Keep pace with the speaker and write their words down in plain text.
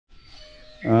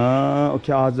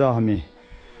Okay आज हामी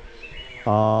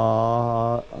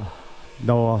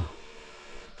दवा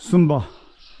सुम्बा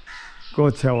को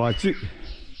छेवा चाहिँ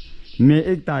मे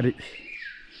 1 तारिक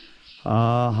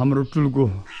हाम्रो टुल्कु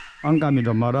अंकामी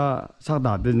डमरा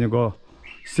सक्दा दिनको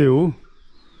सेउ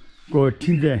को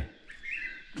ठिन्दे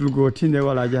टुल्कु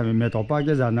ठिन्देको लागि हामी मेन्दोक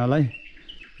पाके जानलाई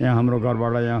यहाँ हाम्रो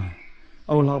घरबाट यहाँ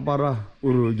औलापारा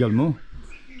उरु गेल्मु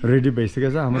रेडी भइसकेको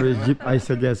छ हाम्रो जिप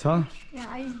आइसकेको छ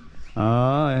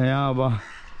यहाँ अब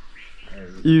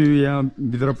यहाँ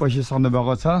भित्र पसिसक्नु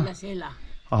भएको छ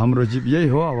हाम्रो जिप यही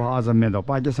हो अब आज मेन्दोक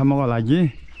पाकेसम्मको लागि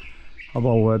अब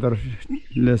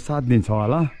वेदरले साथ दिन्छ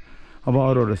होला अब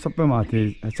अरूहरु सबै माथि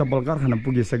चप्पल कारखाना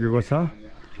पुगिसकेको छ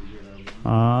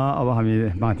अब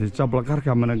हामी माथि चप्पल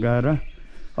कारखानामा गएर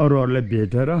अरूहरुले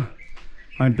भेटेर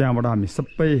अनि त्यहाँबाट हामी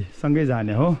सबै सँगै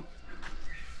जाने हो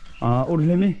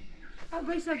उर्लेमी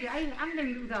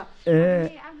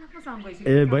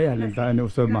ए भइहाल्यो नि त अनि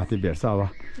उसो माथि भेट्छ अब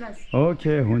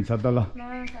ओके हुन्छ त ल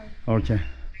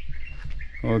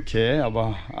ओके अब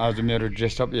आज मेरो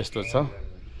ड्रेसअप यस्तो छ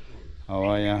अब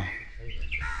यहाँ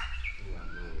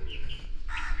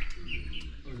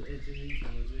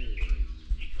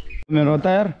मेरो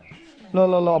तयार ल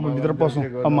ल ल अब भित्र पसौँ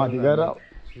अब माथि गएर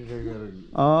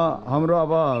हाम्रो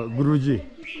अब गुरुजी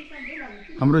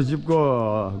हाम्रो जिपको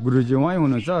गुरुजी उहाँ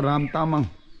हुनुहुन्छ राम तामाङ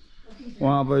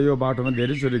उहाँ अब यो बाटोमा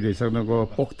धेरैचोटि गइसक्नुको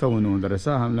पोख्त हुनुहुँदो रहेछ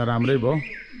हामीलाई राम्रै भयो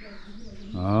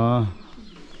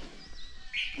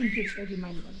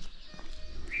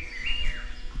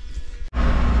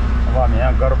अब हामी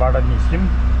यहाँ घरबाट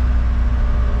निस्क्यौँ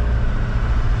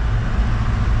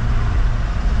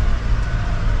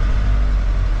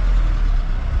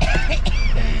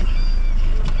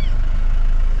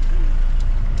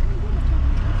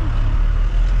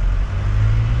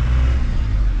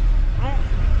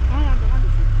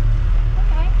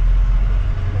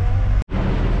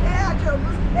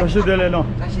कसी देलेनो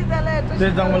त्यो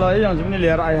जङ्गललाई यहाँ पनि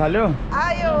लिएर आइहाल्यो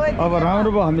अब राम्रो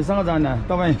भयो हामीसँग जाने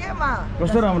तपाईँ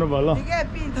कस्तो राम्रो भयो ल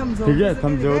ठिकै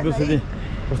थम्छौ दुसरी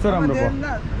कस्तो राम्रो भयो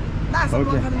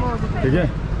ओके ठिकै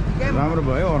राम्रो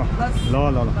भयो ल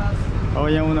ल ल अब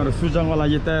यहाँ उनीहरू सुजङको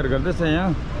लागि तयार गर्दैछ यहाँ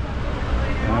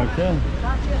ओके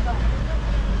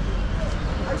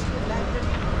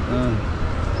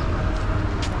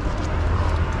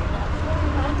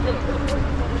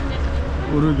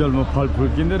उरुगलमा फलफुल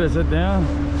किन्दै रहेछ त्यहाँ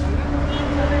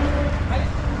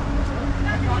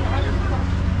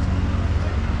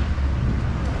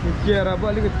केरा पो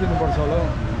अलिकति किन्नुपर्छ होला हौ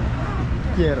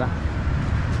केरा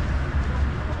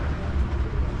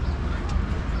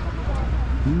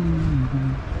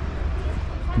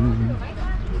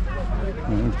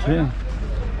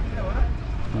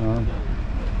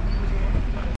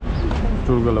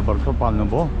टुल्कुलाई भर्खर पाल्नु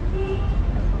भयो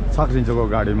साक्रिन्चोको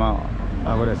गाडीमा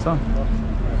आएको रहेछ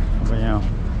अब यहाँ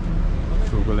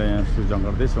टुल्कुलाई यहाँ सुजङ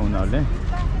गर्दैछ उनीहरूले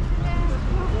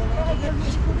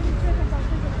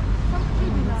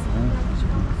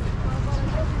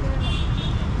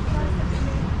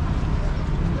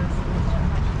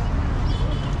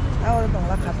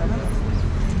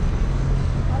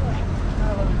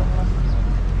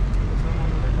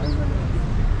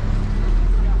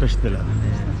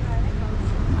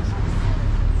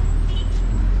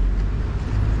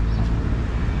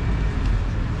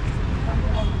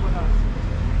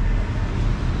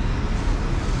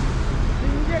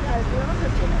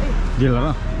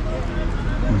Gila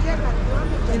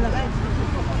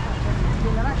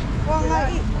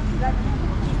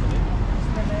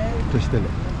Testele.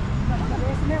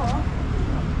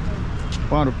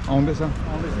 Par आउँदै छ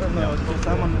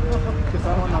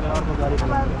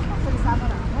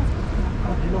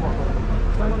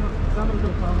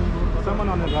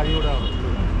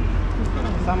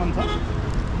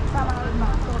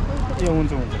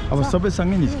अब सबै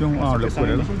सँगै निस्क्यौँ उहाँहरूले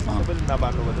पुरेर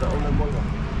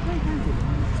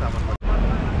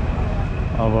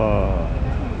अब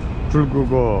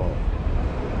टुल्कुको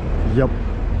यप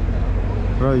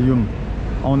र युम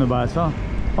आउनु भएको छ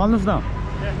पाल्नुहोस् न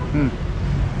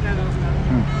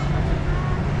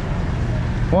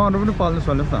उहाँहरू पनि पाल्नुहोस्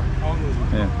भन्नुहोस् न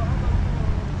ए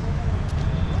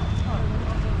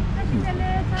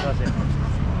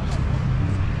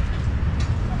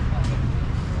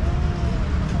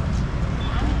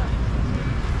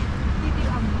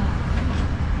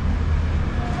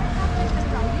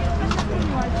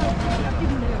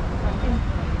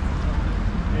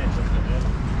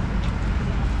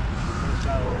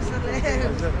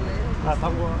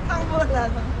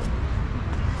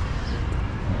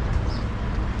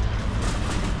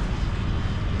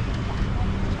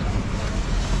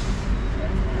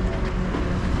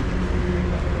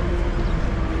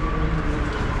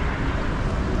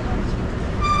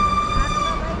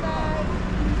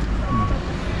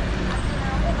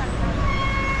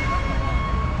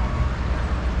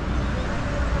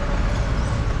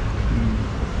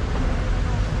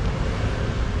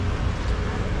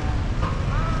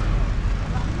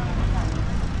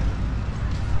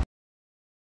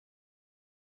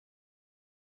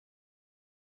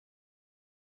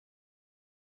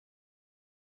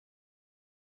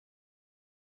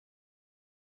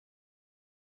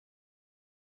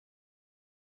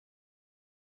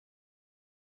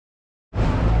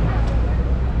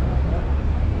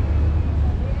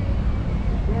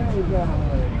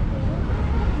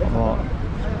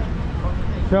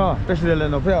표 떼시들래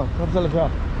너 표. 갑자기 표.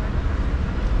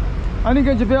 아니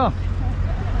괜찮 표.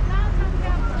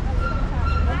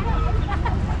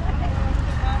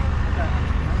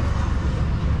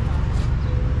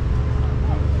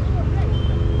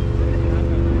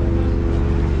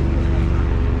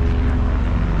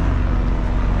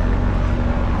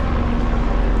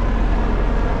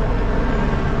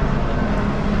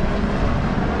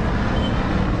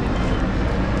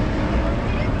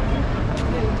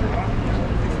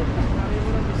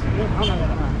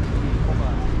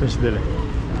 떼시들래.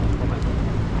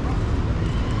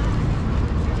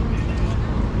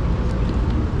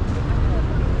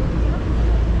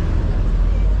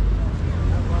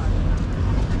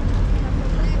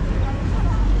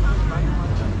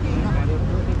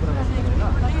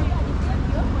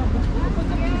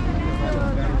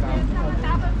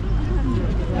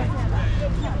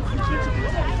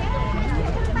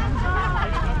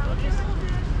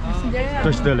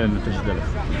 떼시들래 떼시들래.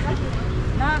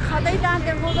 나 가다이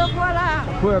다한테 물어보라.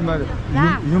 그야 말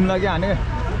윰라게 안 해.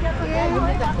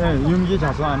 예, 윰기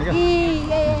자수 안 해. 예.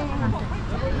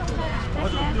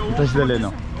 다시 들래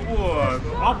너.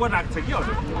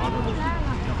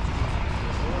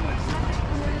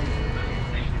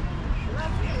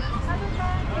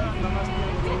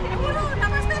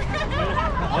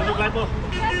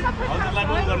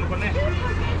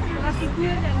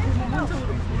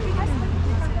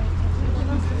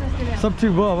 सब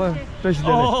ठीक भयो अब टेस्ट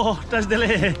दिले टेस्ट दिले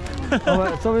अब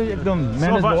सबै एकदम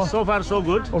म्यानेज भयो so far so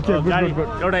good okay good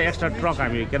एउटा एक्स्ट्रा ट्रक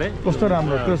हामी के रे कस्तो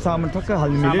राम्रो त्यो सामान ठक्क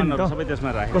हाल्नु मिल्यो नि त सबै त्यसमा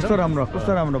राखेको कस्तो राम्रो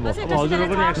भयो अब हजुरको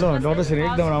पनि ल डाक्टर सर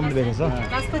एकदम राम्रो देखेछ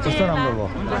कस्तो राम्रो भयो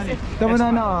तपाईँ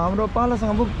हाम्रो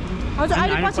पालासँग बुक हजुर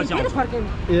अहिले पछि फेरि फर्केँ ए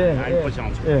पछि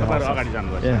आउँछ ए तपाईहरु अगाडि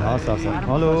जानुभयो ए हस्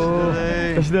हेलो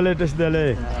टेस्ट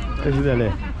दिले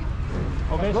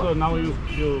Okay, so now you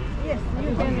Yes,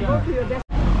 you can go to your desk.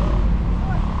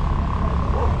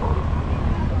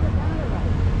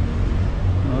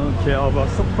 Okay अब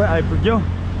सबै आइपुग्यो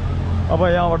अब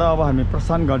यहाँबाट अब हामी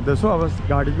प्रस्थान गर्दैछौँ अब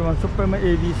गाडीकोमा सबैमा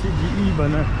ABCDE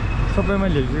भनेर सबैमा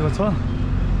लेखिएको छ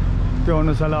त्यो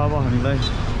अनुसारले अब हामीलाई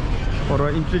पर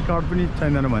इन्ट्री कार्ड पनि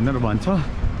चाहिँदैन भनेर भन्छ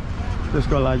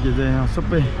त्यसको लागि चाहिँ यहाँ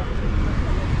सबै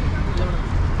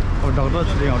अब डाक्टर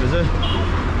छिरिङहरू चाहिँ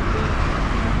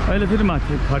अहिले फेरि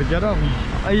माथि फर्केर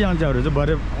यहाँ चाहिँहरू चाहिँ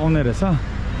भरे आउने रहेछ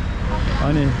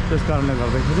अनि त्यस कारणले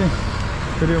गर्दाखेरि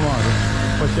फेरि उहाँहरू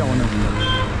पछि आउने हुन्छ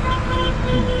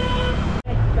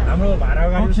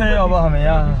अब हामी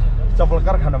यहाँ चप्पल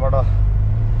कारखानाबाट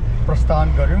प्रस्थान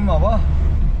गऱ्यौँ अब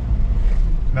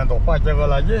मेन्दोक पाकेको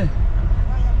लागि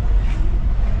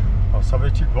अब सबै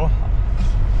ठिक भयो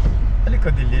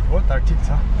अलिकति लेट भयो तर ठिक छ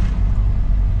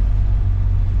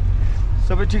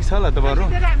सबै ठिक छ ल तपाईहरु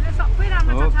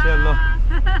ओके ल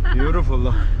ब्युटिफुल ल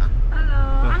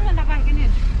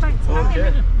ओके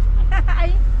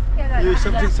यो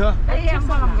सब ठिक छ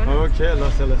ओके ल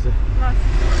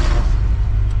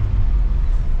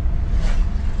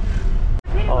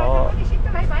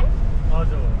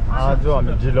आज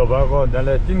हामी ढिलो भएको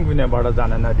हुनाले 3 गुनेबाट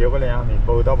जान नदिएकोले यहाँ हामी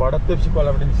बौद्धबाट पेप्सी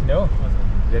कोलाबाट निस्किने हो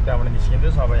त्यहाँबाट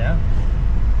निस्किँदैछ अब यहाँ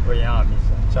हामी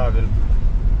चाबेल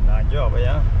लाग्यो अब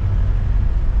यहाँ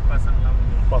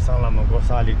pasang lama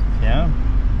gosalik ya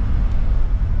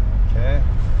oke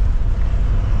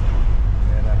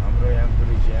ya हाम्रो यहाँ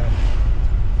गुरुजी यहाँ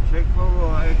शेर्पा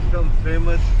एकदम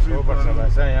फेमस ट्रिपर छ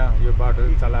यहाँ यो बाटो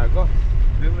चलाएको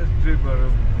फेमस ट्रिपर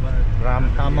राम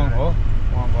तामाङ हो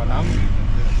उहाँको नाम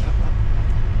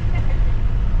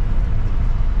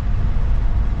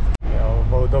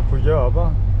बौद्ध पुग्यो अब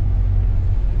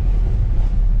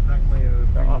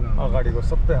अगाडिको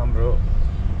सबै हाम्रो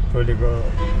टोलीको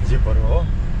जिपहरू हो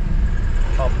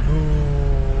अब्दु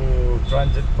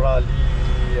ट्रान्जिट प्राली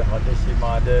हदेसी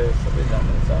महादेव सबै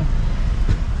जानुहुन्छ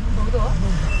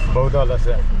बौद्ध होला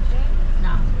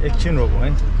एकछिन हो है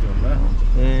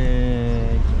ए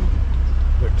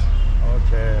गुड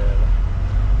ओके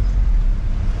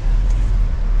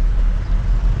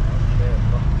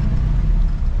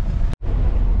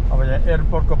अब यहाँ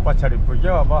एयरपोर्टको पछाडि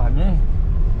पुग्यो अब हामी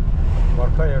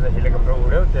भर्खर एउटा हेलिकप्टर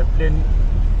उड्यो त्यो प्लेन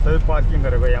सबै पार्किङ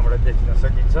गरेको यहाँबाट देखिन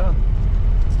सकिन्छ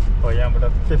अब यहाँबाट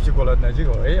पेप्सी कोला नजिक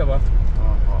हो है अब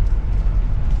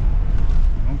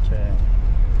ओके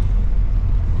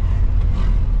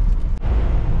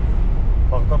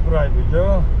भक्तपुर आइपुग्यो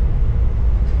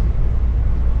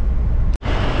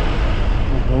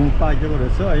घाउ पाकेको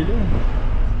रहेछ अहिले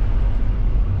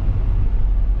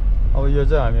अब यो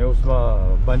चाहिँ हामी उसमा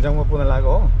बन्जाङमा पुग्न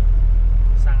लागेको हो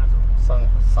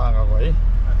साँगाको है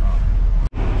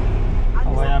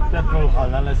अब यहाँ पेट्रोल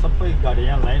हाल्नलाई सबै गाडी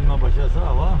यहाँ लाइनमा बसेको छ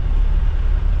अब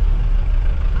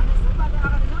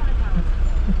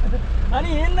अनि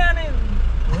हिँड्दा नि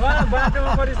उहाँ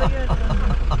बाटोमा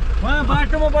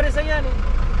परिसक्यो नि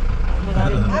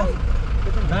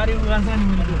गाडी उगान्छ नि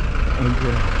मिल्यो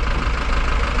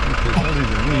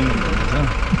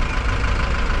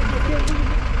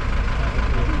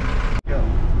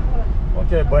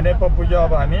ओके भने पुग्यो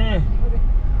अब हामी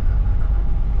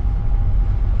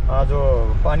आज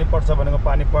पानी पर्छ भनेको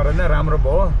पानी परेन राम्रो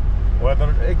भयो वेदर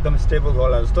एकदम स्टेबल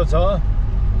होला जस्तो छ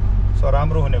सो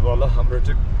राम्रो हुने भयो ल हाम्रो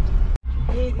ट्रिप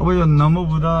अब यो नमो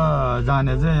बुद्ध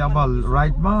जाने चाहिँ अब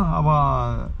राइटमा अब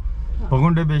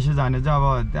भगुन्डे बेसी जाने चाहिँ अब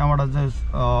त्यहाँबाट चाहिँ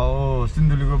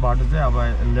सिन्धुलीको बाटो चाहिँ अब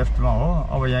लेफ्टमा हो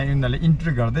अब यहाँ यिनीहरूले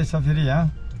इन्ट्री गर्दैछ फेरि यहाँ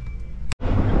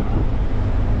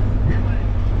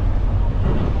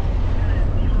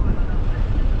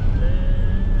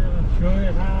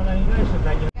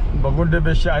भगुन्डे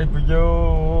बेसी आइपुग्यो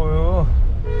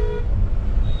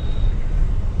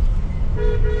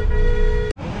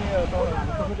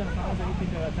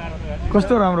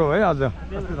कस्तो राम्रो है आज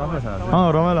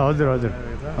रमाइलो हजुर हजुर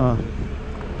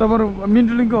तपाईँहरू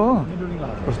मिन्टुलिङको हो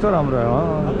कस्तो राम्रो हो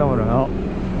तपाईँहरू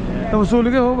तपाईँ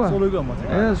सोलुकै हो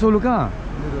ए सोलु कहाँ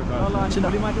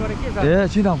ए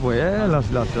छिनापो ए लस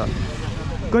लस लस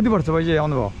कति वर्ष भयो चाहिँ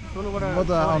आउनुभयो म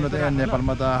त आउनु त यहाँ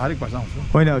नेपालमा त हरेक वर्ष आउँछु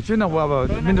होइन छिनापो अब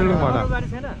मिन्टुलिङबाट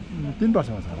 3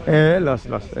 वर्षमा छ ए लस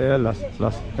लस ए लस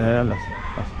लस ए लस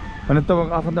लस अनि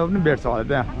तपाईँको आफन्त पनि भेट्छ होला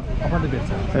त्यहाँ आफन्त भेट्छ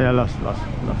ए लस लस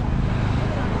लस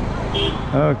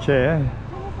ओके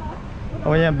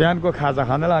अब यहाँ बिहानको खाजा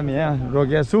खानलाई हामी यहाँ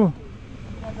रोकेको छु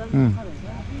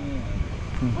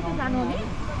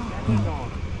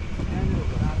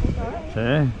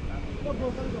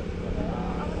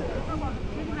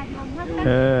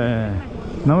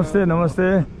Namaste, namaste.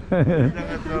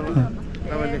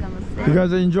 You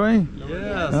guys are enjoying?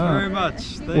 Yes, very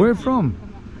much. Where from?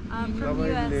 From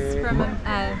US, from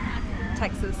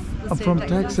Texas. From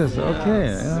Texas, okay.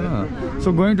 Yeah.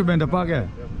 So going to Mendok Pake?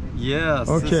 Yes,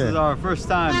 okay. This is our first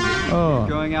time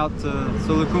going out to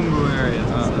Tulku area.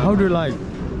 How do you like?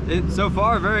 So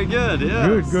far, very good. Yes.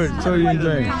 Good, good. So you're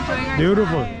enjoying?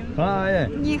 Beautiful. Ah, yeah.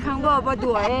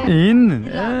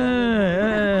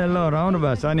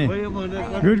 Roundabout, Sunny.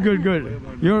 Good, good, good.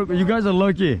 You guys are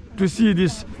lucky to see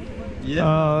this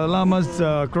Lama's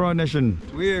coronation.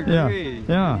 We agree.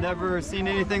 Yeah. We've never seen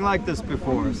anything like this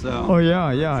before, so. Oh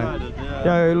yeah, yeah.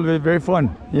 Yeah, it'll be very fun.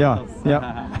 Yeah, yeah.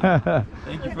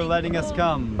 Thank you for letting us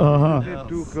come.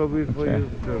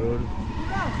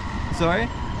 Sorry?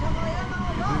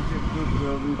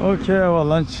 Okay, well,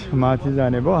 lunch माथि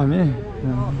जाने भयो हामी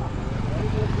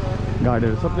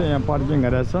गाडीहरु सबै यहाँ parking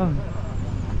गरेको छ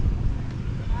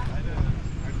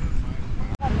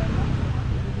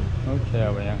okay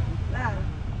अब यहाँ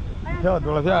यो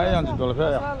दोलफे आयो अनि दोलफे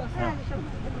आयो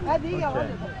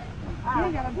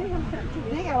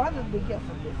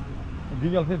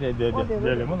दिगल फे दे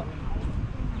ले म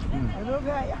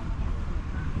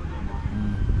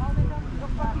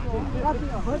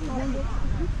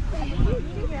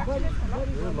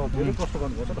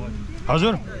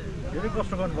हजुर धेरै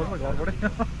कष्ट गर्नुपर्छ घरबाटै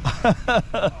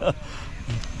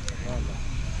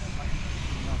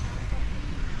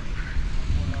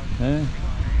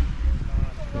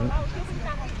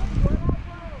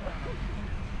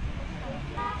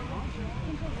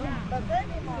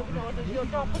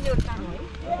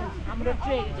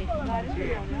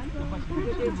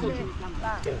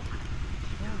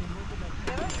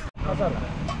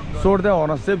सोड्दै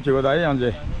आउन सेफ थियो दाइ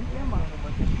अन्जे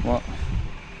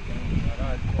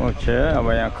ओके अब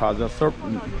यहाँ खाजा सर्भ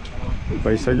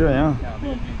भइसक्यो यहाँ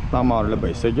लामाहरूले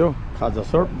भइसक्यो खाजा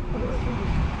सर्भ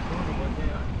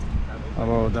अब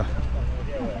उता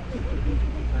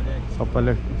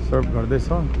सबैले सर्भ गर्दैछ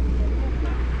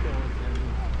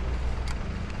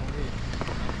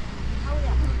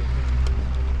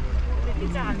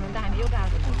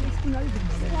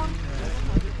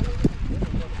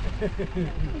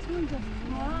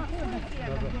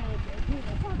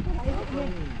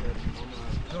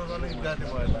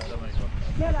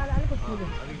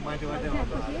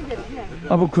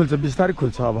अब खुल्छ बिस्तारै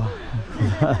खुल्छ अब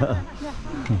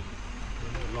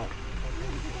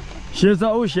शेष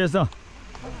औ शेष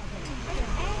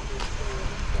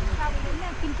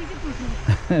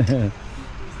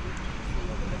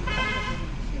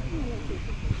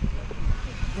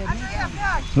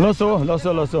लसो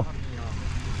लसो लसो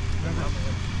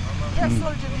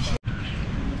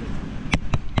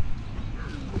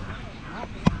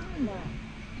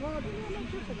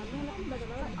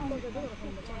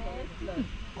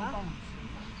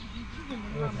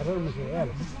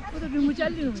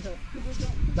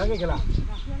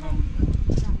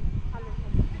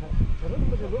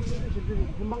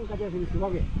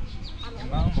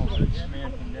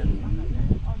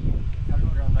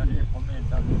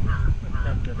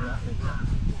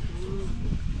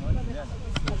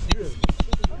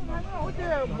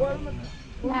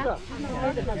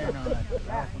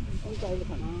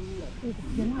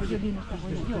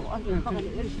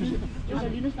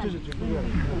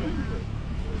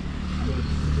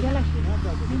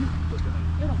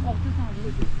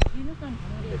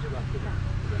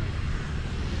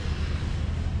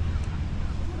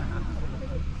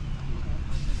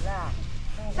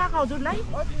Sao rút lấy?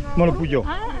 Mau pujo.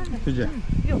 Pujo.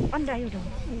 Yo, ăn đây rồi.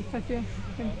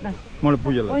 Mau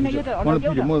pujo lah. Mau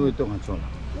pujo, mau itu ngacol.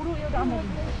 Uru yo dah mau.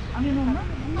 Amin mana?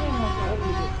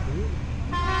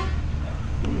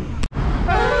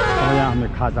 यहाँ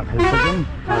हमें खाजा खाइसक्यौँ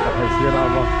खाजा खाइसकेर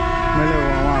अब मैले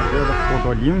उहाँहरूको एउटा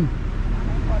फोटो लियौँ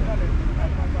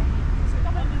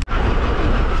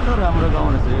कस्तो राम्रो गाउँ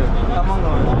रहेछ यो तामाङ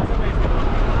गाउँ रहेछ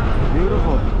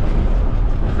ब्युटिफुल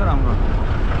कस्तो राम्रो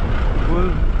फुल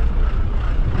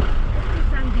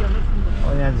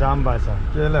यहाँ जाम भएको छ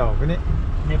केलाई हो पनि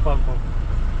नेपाल थोक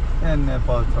ए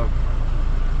नेपाल थोक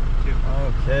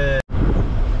ओके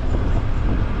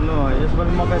ल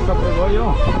यसपालि मकै सबै गयो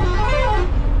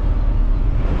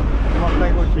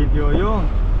मकैको खेती हो यो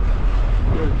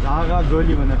झागा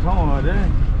जोली भन्ने ठाउँ हो अरे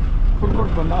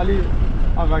खुर्कोटभन्दा अलि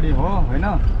अगाडि हो होइन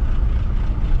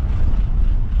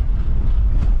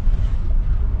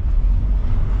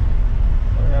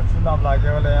यहाँ चुनाव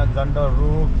लाग्यो भने यहाँ झन्डा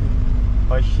रुख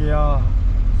हैसिया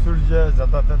सूर्य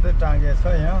जताततै टाँगेछ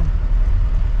यहाँ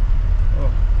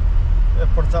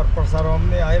प्रचार प्रसारमा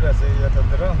पनि आइरहेछ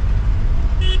यतातिर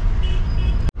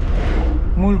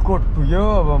मूलकोट पुग्यो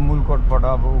अब मूलकोटबाट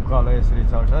अब उकालो यसरी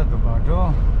चल्छ त्यो बाटो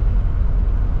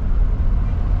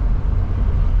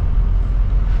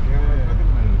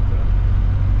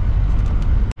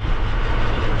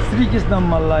श्रीकृष्ण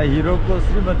मल्ल हिरोको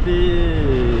श्रीमती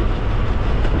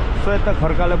श्वेता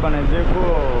खड्काले बनाइदिएको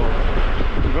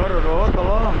घरहरू हो तल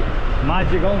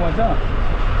माझी गाउँ भन्छ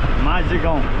माझी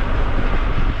गाउँ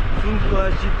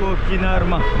सुनकोसीको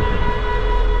किनारमा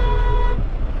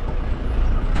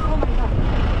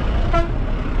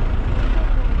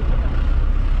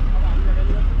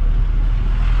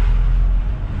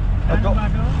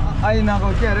ऐनाको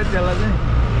के अरे त्यसलाई चाहिँ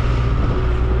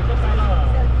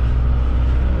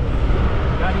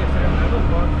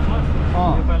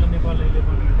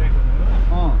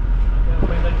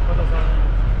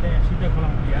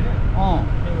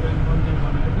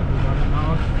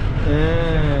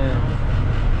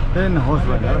टेन हाउस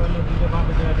भनेर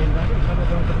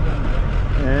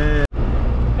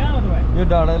यो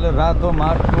डाँडाले रातो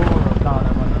माटो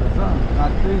डाँडा भन्ने रहेछ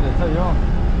रातै रहेछ यो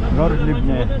घर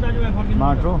लिप्ने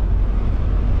माटो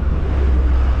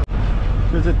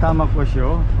त्यो चाहिँ तामाकोसी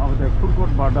हो अब त्यो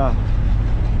खुर्कोटबाट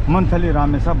मन्थली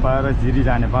रामेछाप भएर झिरी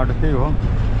जाने बाटो त्यही हो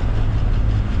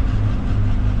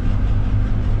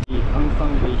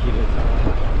सँगसँगै देखिरहेछ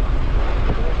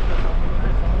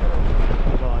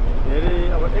धेरै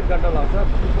अब 1 घन्टा लाग्छ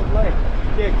खुर्कोटलाई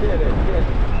के अरे के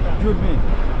जुर्मी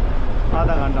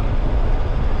आधा घन्टा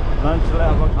लन्चलाई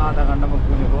अब आधा घन्टामा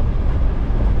पुगेको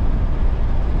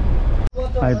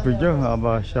आइपुग्यो अब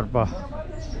शेर्पा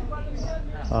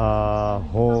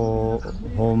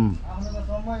होम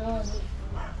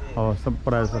अब सब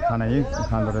प्रायः जस्तो खाना यहीँ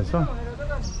खाँदो रहेछ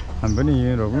हामी पनि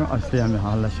यहीँ रोक्यौँ अस्ति हामी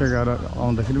हल्ला सेकाएर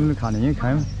आउँदाखेरि पनि खाना यहीँ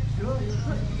खायौँ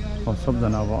अब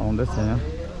सबजना अब आउँदैछ यहाँ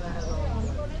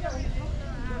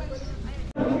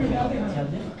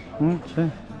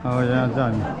अब यहाँ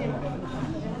चाहिँ हामी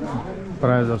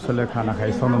प्रायः जसोले खाना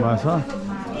खाइसक्नु भएको छ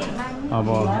अब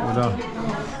उता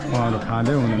उहाँहरू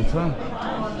खाँदै हुनुहुन्छ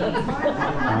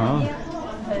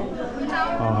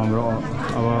हाम्रो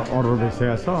अब अर्डर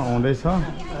भइसकेको छ आउँदैछ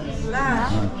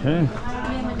ओके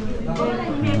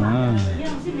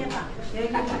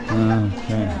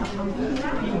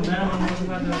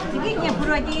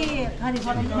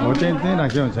हो त्यहीँ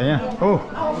राख्यो हुन्छ यहाँ हो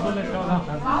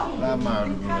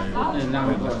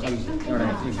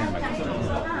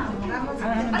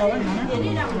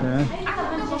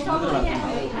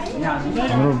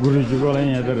हाम्रो गुरुजीकोलाई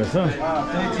यहाँ रहेछ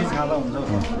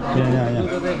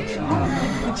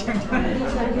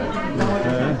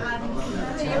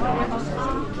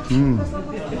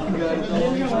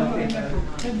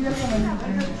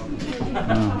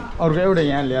अर्को एउटा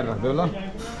यहाँ ल्याएर राख्दै ल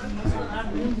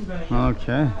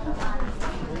okay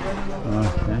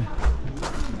okay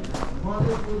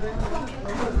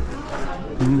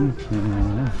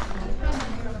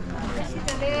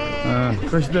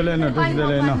टोसिँदै lane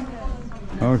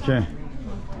okay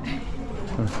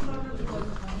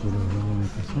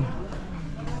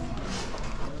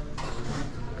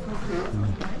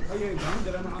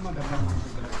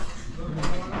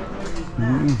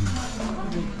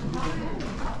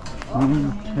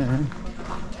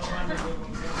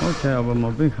okay अब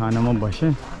म पनि खानामा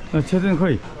बसेँ छेदिन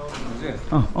खोइ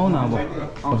आउ न अब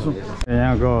बसौँ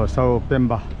यहाँको सौ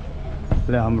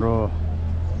पेम्बाले हाम्रो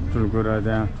टुल्कु र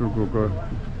त्यहाँ टुल्कुको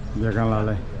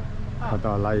बेकालालाई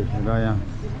खतलाई र यहाँ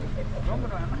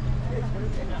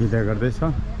बिदा गर्दैछ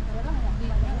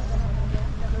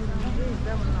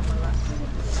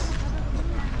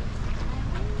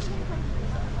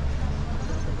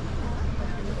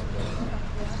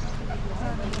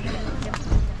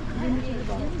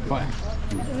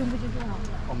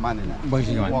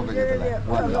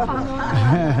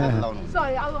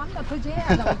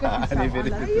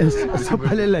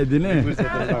सबैले ल्याइदिने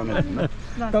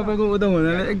तपाईँको उदो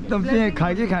हुँदैन एकदम त्यहाँ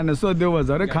खायो कि खान सोध्यो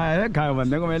बजार खायो खायो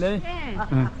भनिदिएको मैले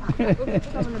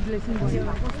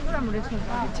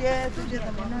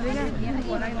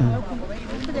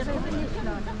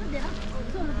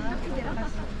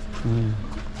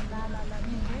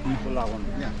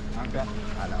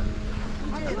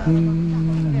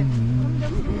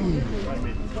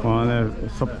उहाँले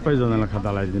सबैजनालाई खाता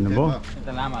लगाइदिनु भयो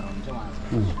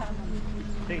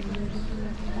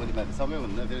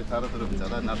सबैभन्दा फेरि साह्रो सुरु हुन्छ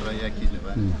होला नत्र यहाँ खिच्नु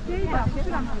भयो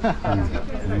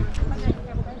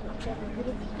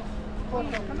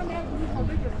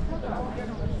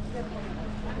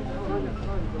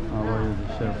अब यो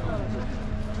शेर्पा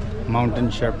माउन्टेन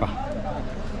शेर्पा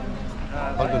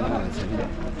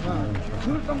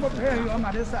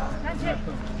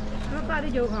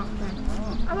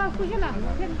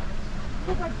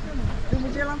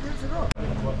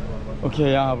ओके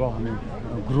यहाँ अब हामी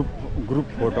ग्रुप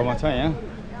फोटोमा छ यहाँ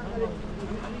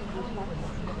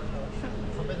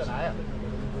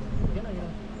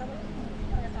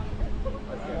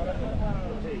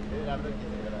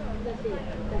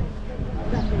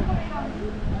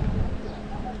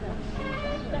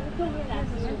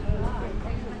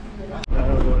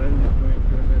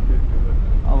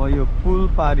अब यो पुल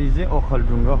पारी चाहिँ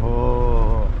ओखलढुङ्गा हो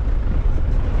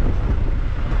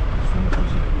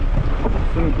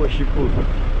सुनकोशी पुल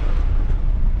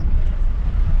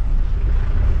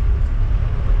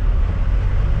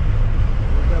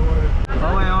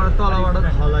अब यहाँबाट तलबाट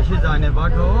खलासी जाने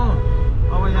बाटो हो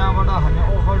अब यहाँबाट हामी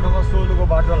ओखलढुङ्गा सोलुको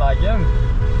बाटो लाग्यौँ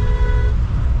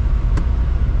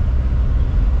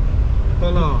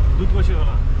तल दुधकोशी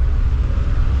होला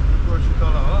दुधकोशी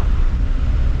तल हो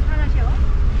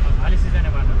आलिसी जाने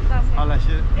बाटो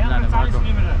आलासी जाने बाटो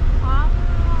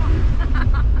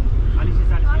आलिसी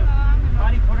 40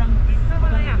 पारी खोराङ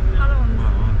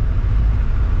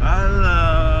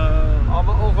अब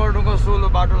ओखलढुङ्गा सोलु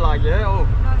बाटो लाग्यो है औ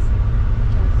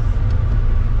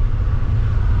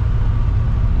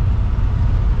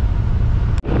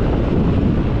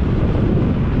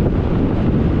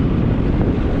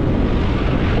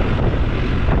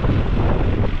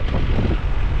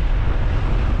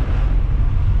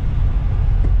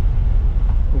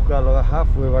उकालो हाफ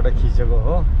वेबाट खिचेको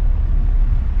हो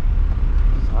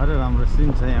साह्रै राम्रो सिन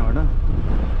छ यहाँबाट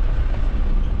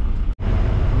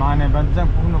माने बन्चाङ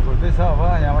पुग्नु खोज्दैछ अब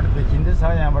यहाँबाट देखिँदैछ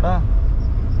यहाँबाट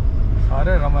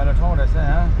साह्रै रमाइलो ठाउँ रहेछ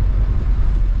यहाँ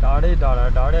टाढै टाढा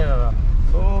टाढै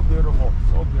सो ब्युटिफुल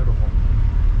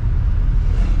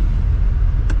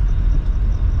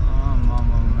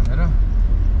हेर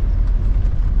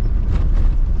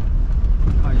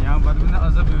यहाँबाट पनि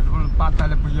अझ ब्युटिफुल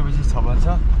पाताले पुगेपछि छ भन्छ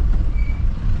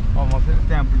अब म फेरि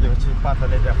त्यहाँ पुगेपछि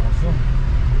पाताले देखाउँछु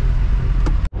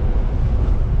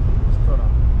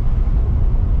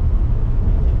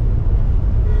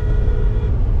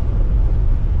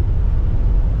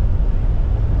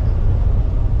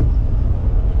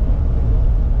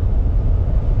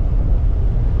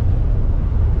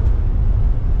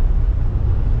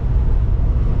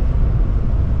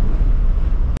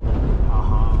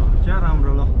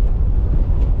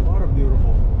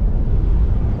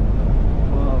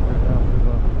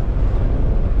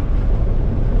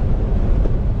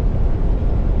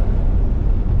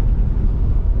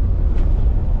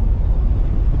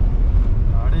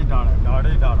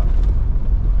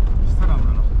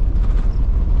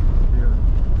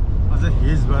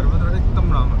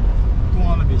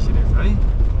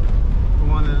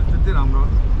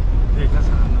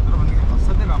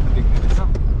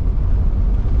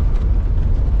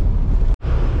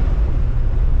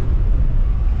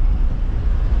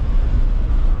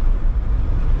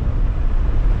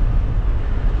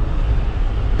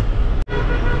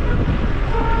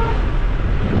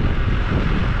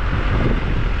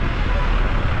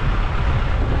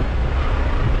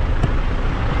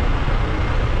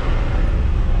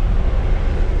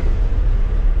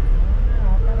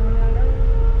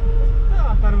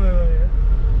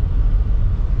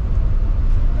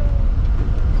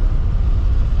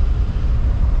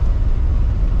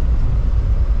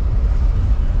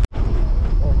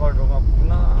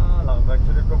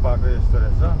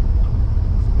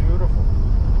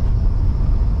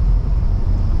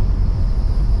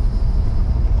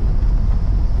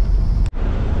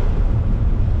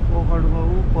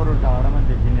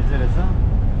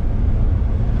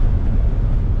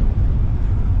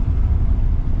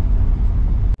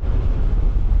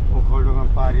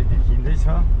धेरै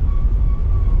छ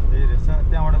त्यही रहेछ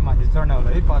त्यहाँबाट माथि चढ्ने होला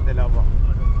है पातेला अब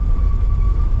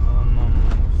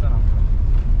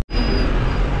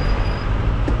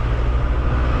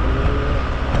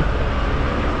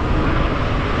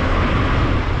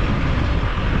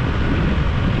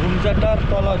घुमचट्टार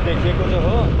तल देखिएको चाहिँ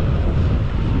हो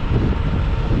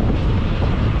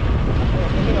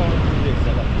देख्छ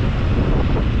ल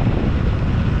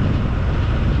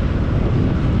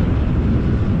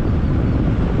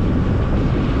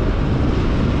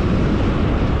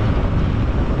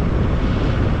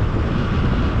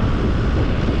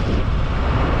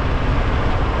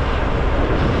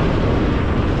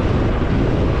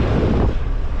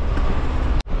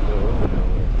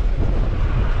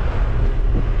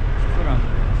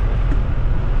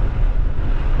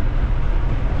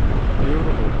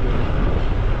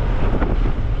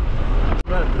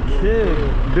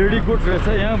बेडी गोट रहेछ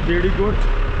यहाँ बेडी गोट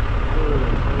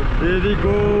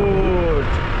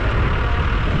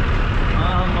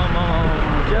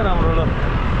क्या राम्रो ल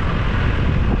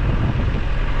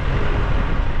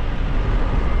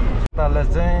तल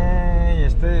चाहिँ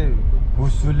यस्तै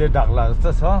हुस्सुले ढाक्ला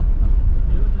जस्तो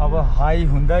छ अब हाई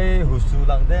हुँदै हुस्सु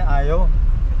लाग्दै आयो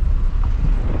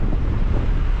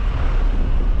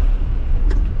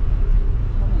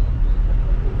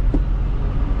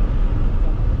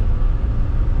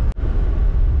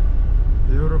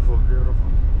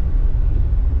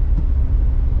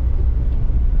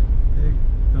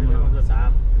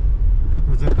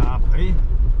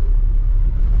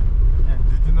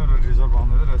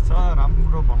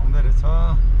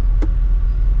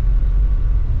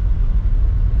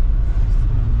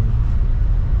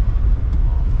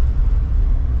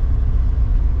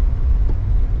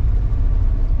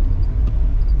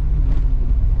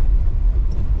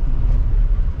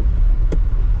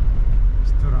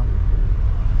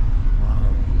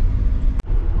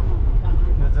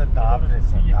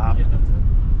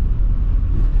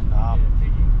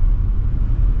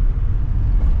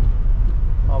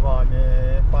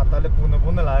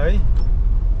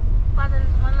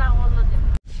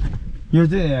यो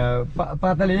चाहिँ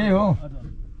पातल यही हो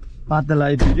पातल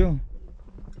आइपुग्यो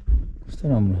कस्तो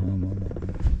राम्रो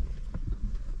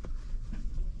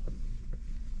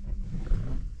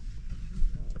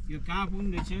यो कहाँ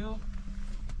पुग्दैछ यो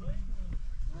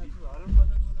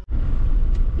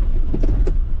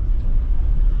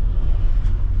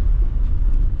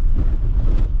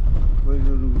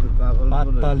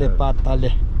पातले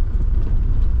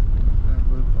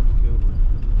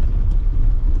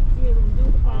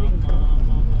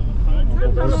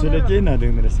उसले केही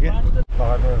नदेख्दो रहेछ क्या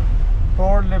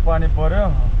तोडले पानी पर्यो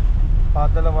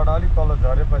पातलाबाट अलिक तल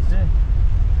झरेपछि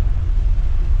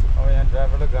अब यहाँ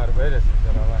ड्राइभरलाई गाह्रो भइरहेछ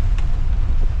जनालाई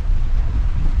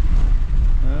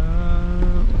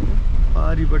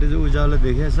पारिपट्टि चाहिँ उज्यालो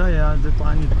देखेछ यहाँ चाहिँ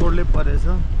पानी तोडले परेछ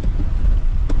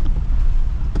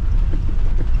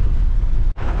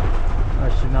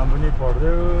असिना पनि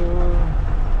पर्यो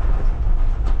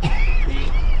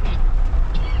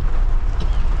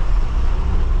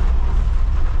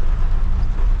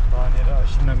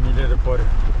मिलेर पर्यो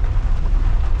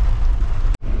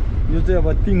यो चाहिँ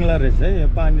अब तिङ्ला रहेछ है यो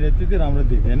पानीले त्यति राम्रो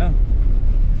देख्दैन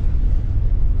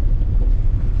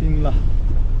तिङ्ला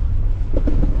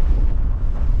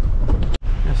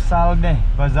यो सालमे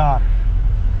बजार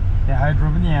यहाँ हाइड्रो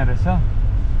पनि यहाँ रहेछ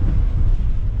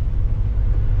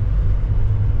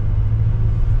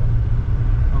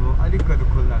अब अलिकति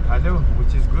खोल्न थाल्यो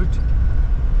विच इज गुड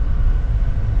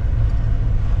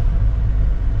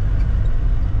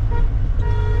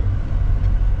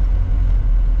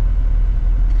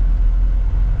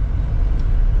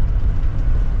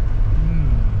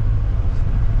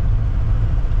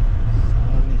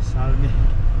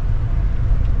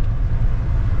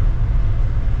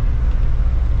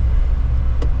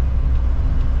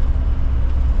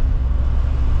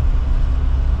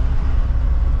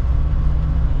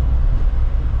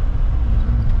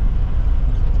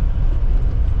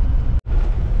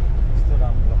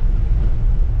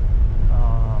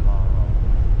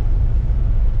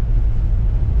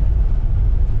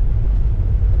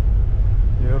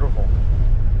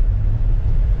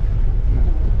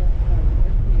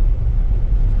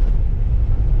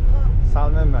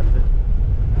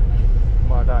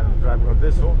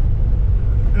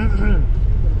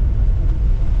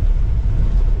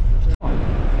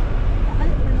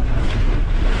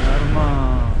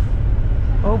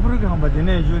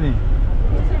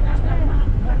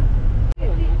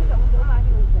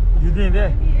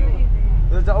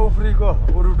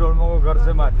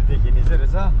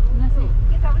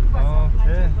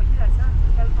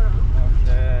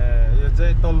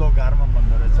तल्लो घरमा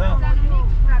भन्दो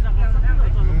रहेछ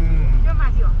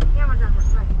दियो यहाँबाट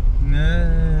जानुपर्छ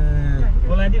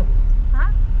बोलाइदियो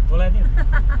बोलाइदियो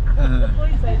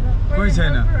कोही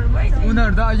छैन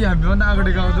उनीहरू त अघि हामीभन्दा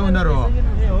अगाडि गएको त उनीहरू हो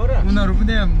उनीहरू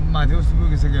पनि माथि उस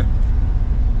पुगिसक्यो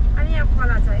अनि यहाँ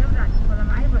खोला छ एउटा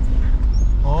खोलामा आइबस्छ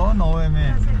हो 9 मे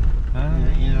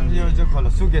यो चाहिँ खोला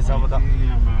सुकेछ अब त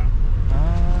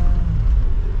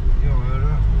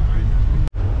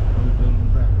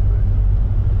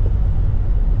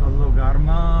तल्लो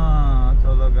घरमा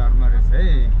रहेछ है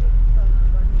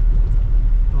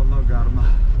तल्लो घरमा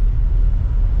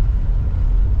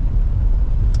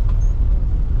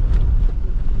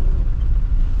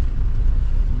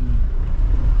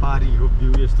पारीको भ्यू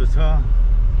यस्तो छ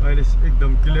अहिले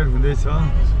एकदम क्लियर हुँदैछ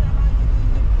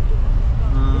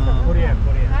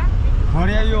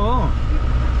खरिया यो हो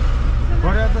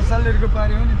खरिया त सालेरको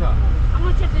पारी हो नि त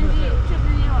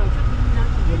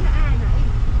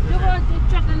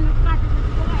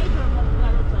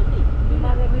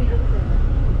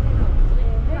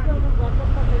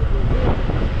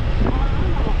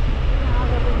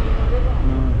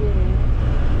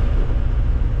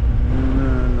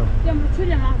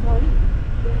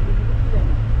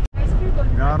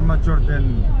घरमा चोर्देन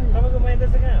तपाईँको माइत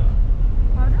चाहिँ कहाँ हो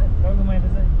तपाईँको माइत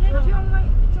चाहिँ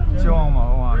छेउमा हो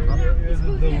उहाँहरूको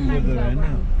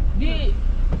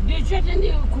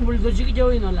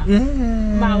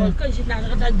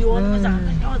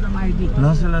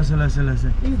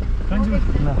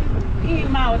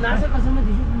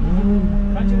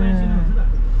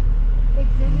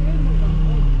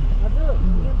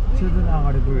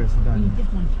अगाडि पुगेछ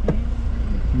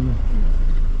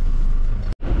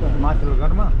माथिल्लो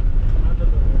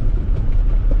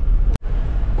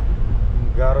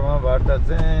घरमाबाट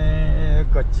चाहिँ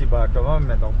कच्ची बाटोमा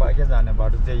मेदोक पाके जाने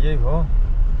बाटो चाहिँ यही हो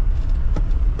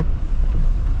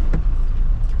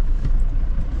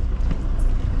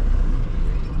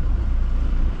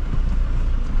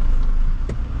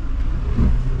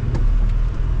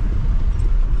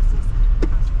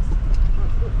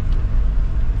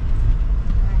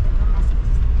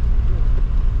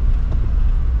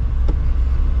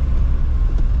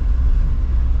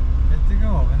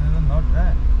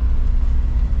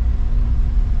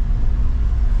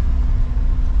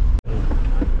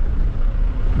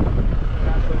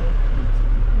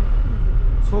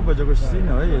बजेको सिन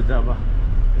हो यो चाहिँ अब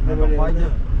पाके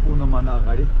पुग्नुभन्दा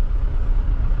अगाडि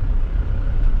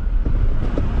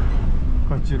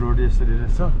कच्ची रोड यसरी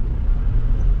रहेछ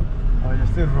अब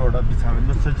यस्तै रोड बिछायो भने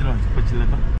त सजिलो हुन्छ पछिल्लो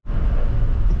त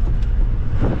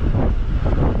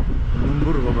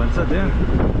लुम्बुरको भन्छ त्यहाँ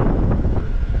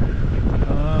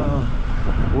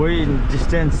वही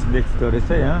डिस्टेन्स देख्दो रहेछ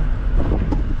यहाँ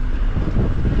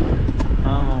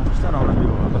कस्तो राम्रो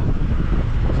भ्यू होला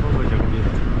 6 बजेको भ्यू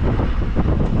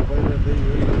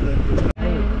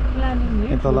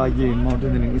तल अघि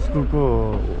माउन्टेनियरिङ स्कुलको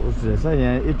रहेछ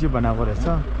यहाँ एटी बनाएको रहेछ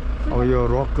अब यो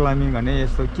रक क्लाइम्बिङ भने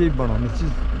यस्तो केही बनाउने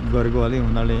चिज गरेको होला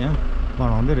उनीहरूले यहाँ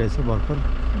बनाउँदै रहेछ भर्खर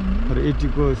तर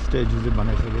एटीको स्ट्याचु चाहिँ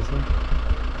बनाइसकेको छ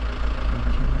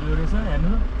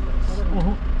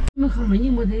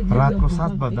रातको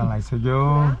 7 बज्दा लागिसक्यो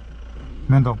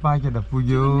मेन्दोक पाके त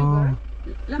पुग्यो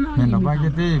मेन्दोक पाके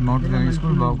त्यही माउन्टेनियरिङ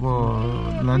स्कुल भएको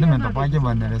नै मेन्दोक पाके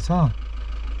भन्ने रहेछ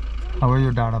अब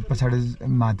यो डाँडा पछाडि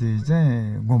माथि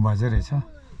चाहिँ गुम्बा चाहिँ रहेछ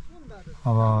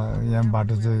अब यहाँ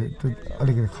बाटो चाहिँ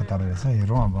अलिकति खतरा रहेछ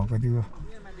हेरौँ अब कतिको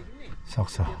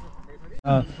सक्छ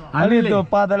अनि त्यो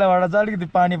पातलाबाट चाहिँ अलिकति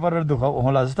पानी परेर दुःख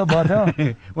होला जस्तो भयो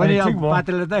थियो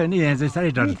पातला त होइन यहाँ चाहिँ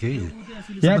साह्रै डर थियो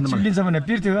यहाँ चिल्लिन्छ भने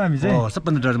पिर्थ्यो हामी चाहिँ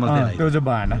सबभन्दा डर मलाई त्यो चाहिँ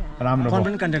भएन राम्रो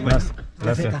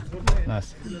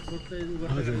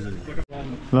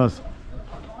लस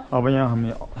अब यहाँ हामी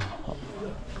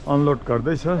अनलोड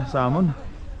गर्दैछ सामान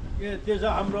त्यो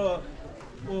चाहिँ हाम्रो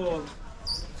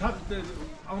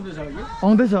आउँदैछ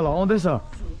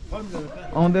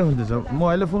आउँदै हुँदैछ म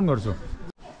अहिले फोन गर्छु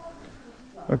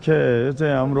ओके यो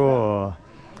चाहिँ हाम्रो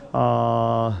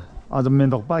आज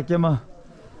मेन्दोक पाकेमा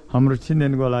हाम्रो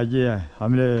छिनदेनको लागि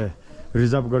हामीले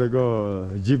रिजर्भ गरेको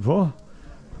जिप हो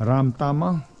राम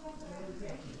तामाङ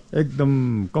एकदम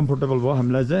कम्फोर्टेबल भयो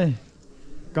हामीलाई चाहिँ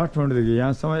काठमाडौँदेखि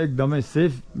यहाँसम्म एकदमै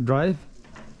सेफ ड्राइभ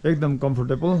एकदम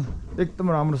कम्फोर्टेबल एकदम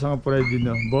राम्रोसँग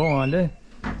पुऱ्याइदिनु भयो उहाँले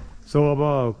सो अब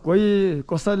कोही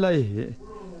कसैलाई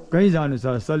कहीँ जानु छ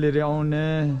सलिरी आउने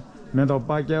मेन्दोक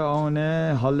पाके आउने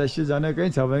हल्लेसी जाने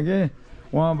कहीँ छ भने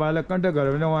उहाँ भाइलाई कन्ट्याक्ट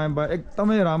गऱ्यो भने उहाँ भाइ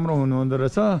एकदमै राम्रो हुनुहुँदो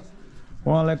रहेछ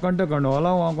उहाँलाई कन्ट्याक्ट गर्नु होला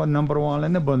उहाँको नम्बर उहाँलाई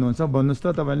नै भन्नुहुन्छ भन्नुहोस् त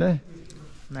तपाईँले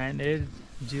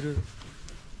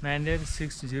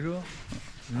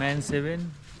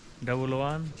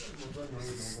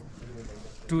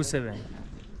 9806097127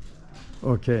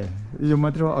 ओके यो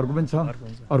मात्र अर्को पनि छ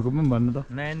अर्को पनि भन्नु त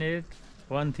 9806097127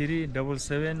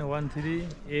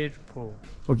 13771384.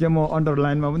 ओके म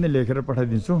अन्डरलाइनमा पनि लेखेर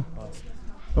पठाइदिन्छु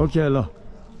ओके ल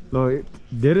ल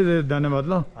धेरै धेरै धन्यवाद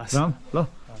ल राम ल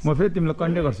म फेरि तिमीलाई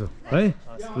कन्ट्याक्ट गर्छु है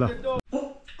ल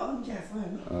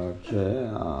ओके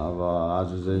अब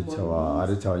आज चाहिँ छ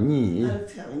अरे छ नि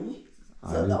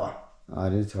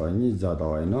अरे छ नि ज्यादा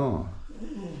होइन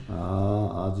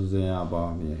आज चाहिँ अब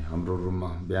हाम्रो रुममा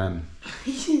बिहान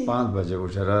 5 बजे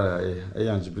उठेर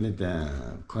यहाँ पनि त्यहाँ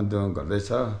खन्तो गर्दैछ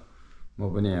म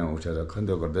पनि यहाँ उठेर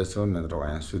खन्तो गर्दैछु मेरो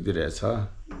यहाँ सुतिरहेछ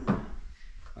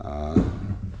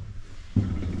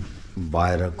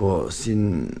बाहिरको सिन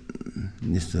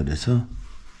यस्तो रहेछ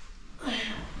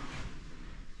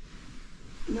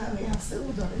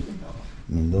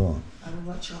निन्दो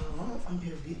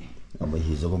अब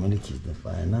हिजोको मैले खिच्न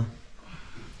पाएन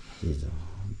हिजो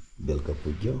बेलुका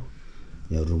पुग्यो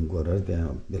यहाँ रुम गएर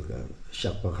त्यहाँ बेलुका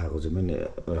स्याप्पा खाएको चाहिँ मैले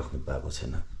राख्नु पाएको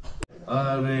छैन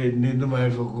अरे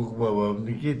निन्दुमाको कुक बाबा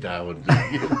पनि के थाहा हुन्छ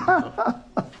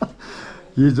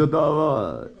हिजो त अब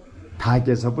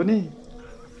थाकेछ पनि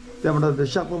त्यहाँबाट त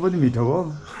स्याप्पा पनि मिठो हो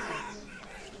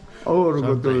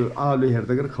अरूको त आलु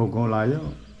हेर्दाखेरि खाउ खाउ लाग्यो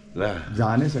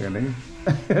जानै सकेन कि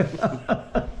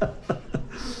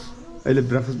अहिले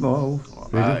ब्रेकफास्टमा हो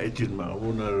एकछिनमा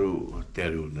उनीहरू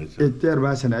तयारी हुनेछ ए तयार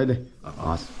भएको छैन अहिले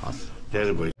हस् हस्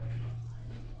तयारी भयो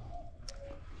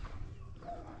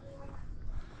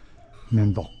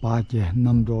Mendok Pake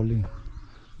Namdol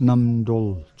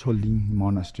Choling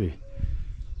Monastery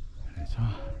रहेछ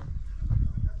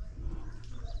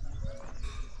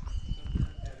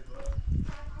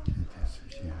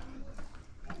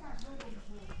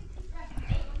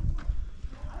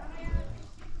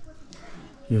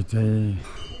यो चाहिँ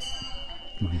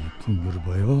ठुङ्गुर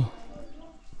भयो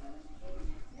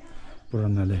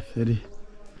पुरानाले फेरि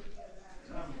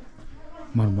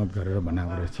मर्मत गरेर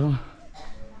बनाएको रहेछ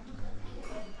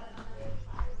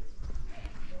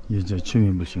यो चाहिँ छुमी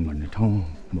बुल्सिङ भन्ने ठाउँ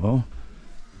भयो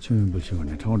छुमी बुल्सिङ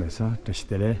भन्ने ठाउँ रहेछ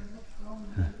त्यस्तैले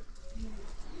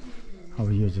अब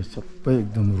यो चाहिँ सबै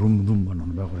एकदम रुम रुम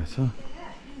बनाउनु भएको रहेछ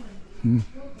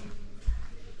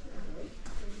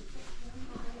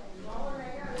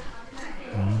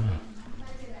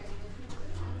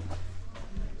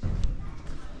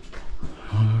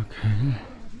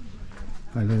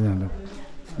अहिले यहाँ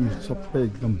सबै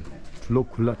एकदम ठुलो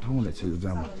खुल्ला ठाउँ रहेछ यो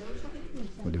जग्गामा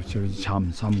भोलिपछि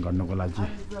छामछाम गर्नको लागि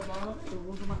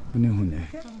पनि हुने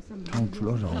ठाउँ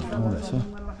ठुलो ठाउँ रहेछ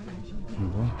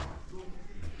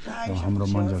हाम्रो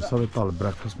मान्छेहरू सबै तल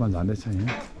ब्रेकफास्टमा जाँदैछ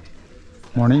यहाँ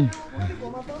मर्निङ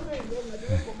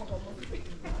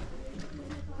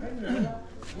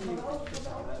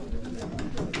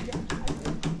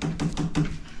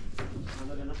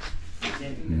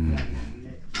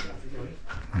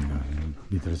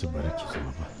भित्र चाहिँ भएर खिच्नु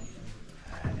अब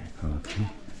ओके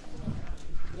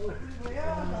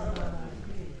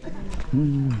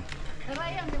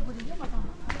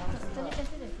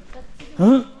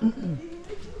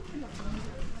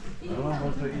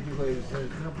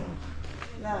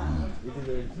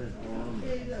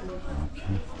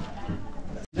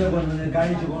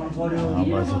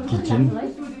किचन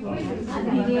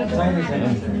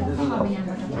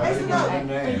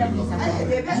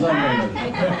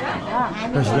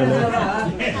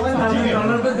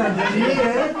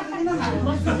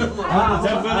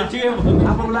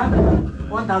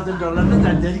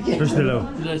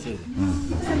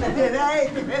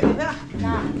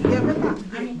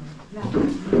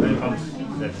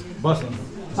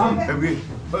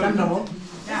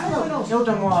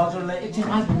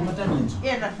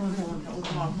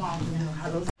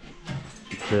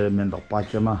Mendok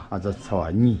Pakeमा आज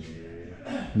 6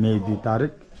 मे 2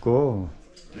 तारिकको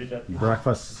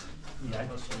ब्रेकफास्ट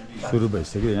सुरु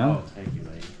भइसक्यो यहाँ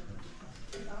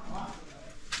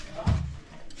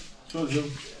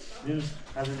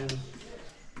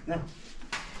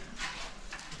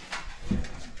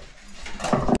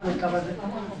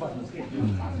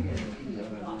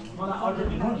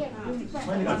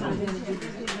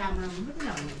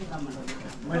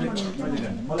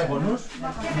मलाई भन्नुस्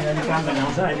अनि काम गर्न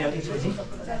आउँछ अहिले एकैछिन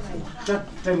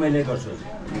चट्टै मैले गर्छु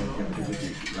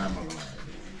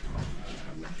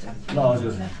ल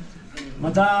हजुर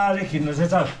मजाले खिच्नु चाहिँ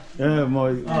छ ए म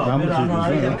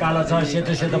राम्रो कालो छ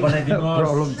सेतो सेतो बनाइदिनु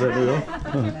प्रब्लम छैन यो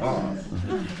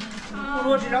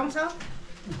रोटी लाउँछ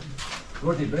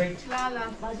रोटी brake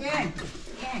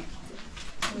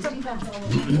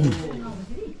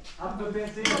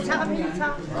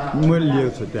뭘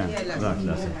이어서 때.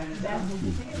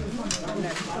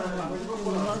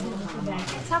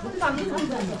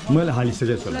 뭘 할이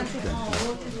쓰겠어.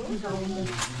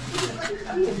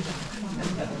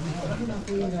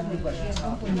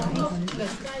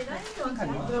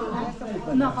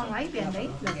 nó không lấy tiền đấy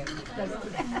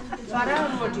xóa ra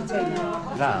một chút chơi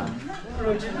Dạ.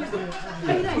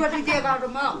 vừa đi chơi vào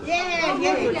đúng không yeah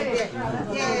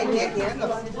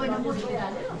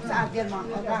sao tiền mà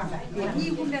nó ra đi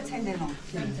cũng đã chơi này nó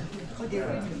có điều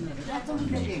trong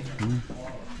cái gì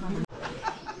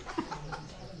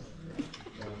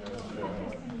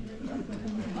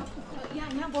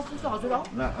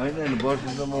Na, होइन वर्ष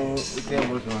त म त्यहाँ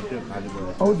बस्नु त्यो खाली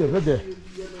बोल्छु औ देखो दे.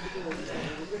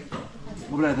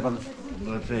 Mulai depan.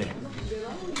 चाहिँ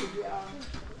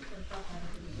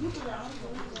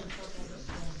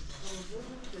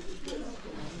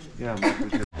यहाँ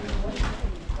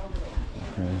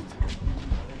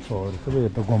सबै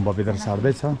त गुम्बा भित्र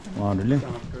सार्दैछ उहाँहरूले.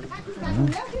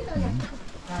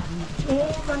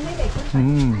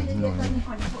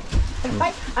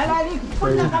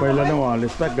 पहिला नै उहाँले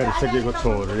स्ट्याक गरिसकेको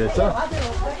छोहरू रहेछ.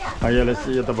 अहिले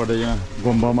यताबाट यहाँ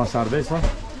गुम्बामा सार्दैछ.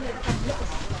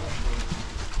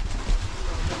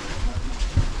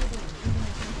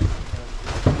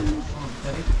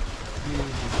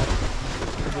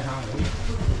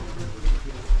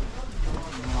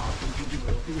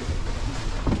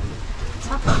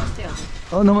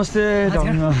 नमस्ते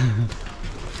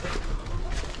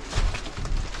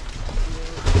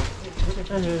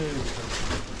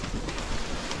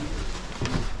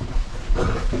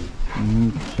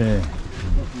Okay.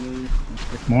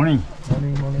 Morning.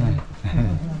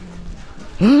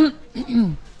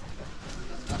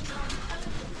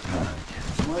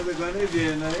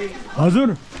 हजुर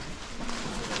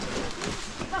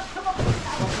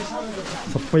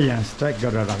सबै यहाँ स्ट्राइक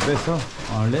गरेर राख्दैछ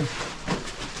उहाँले.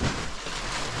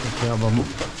 अब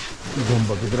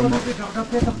गुम्बाभित्रमा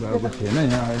गएको थिएन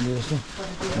यहाँ अहिले यसो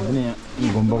पनि यहाँ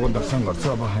गुम्बाको दर्शन गर्छु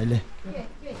अब अहिले.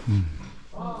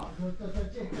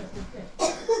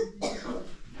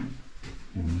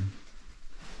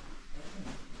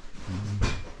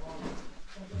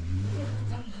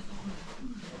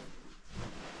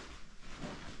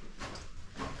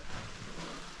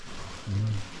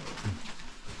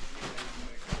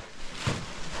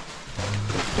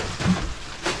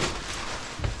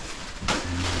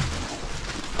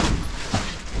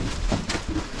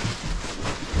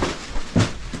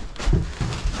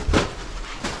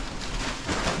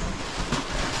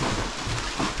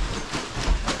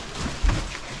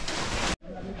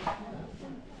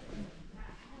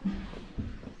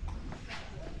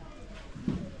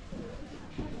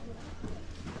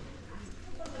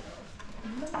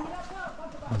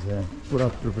 पुरा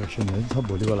प्रिपरेसनहरू छ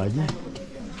भोलिको लागि.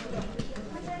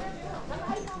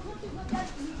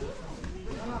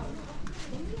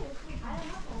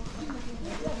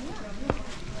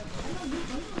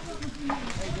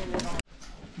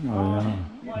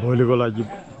 भोलिको लागि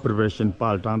प्रिपरेसन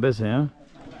पाल टाँदैछ यहाँ.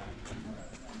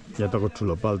 यताको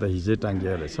ठुलो पाल त हिजै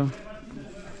टाँगिएको रहेछ.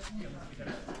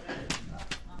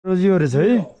 रोजियो रहेछ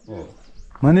है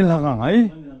मनिल लगाङ है.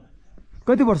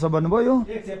 कति वर्ष भन्नुभयो?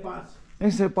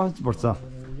 105 वर्ष.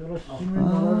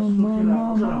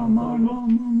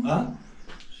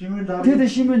 त्यो त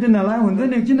सिमेन्ट नलाए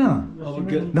हुँदैन किन?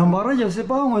 धम्बारा जस्तै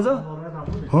पाउँ अझ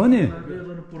हो नि.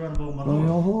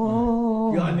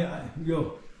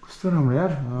 कस्तो राम्रो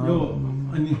यार.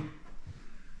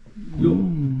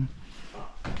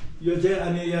 यो चाहिँ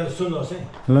अनि यहाँ सुन्नुहोस् है.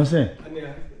 लस है. अनि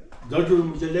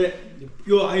जटुरुमुचेले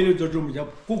यो अहिले जटुरुमुचे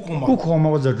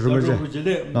कुखोमाको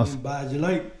जटुरुमुचेले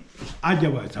बाजेलाई आज्ञा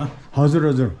भएछ. हजुर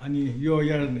हजुर. अनि यो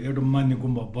एउटा मान्ने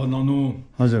गुम्बा बनाउनु.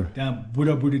 हजुर. त्यहाँ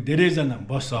बुढाबुढी धेरैजना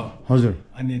बस्छ. हजुर.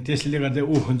 अनि त्यसले गर्दा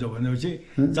ऊ हुन्छ भनेपछि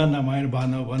चन्दा मागेर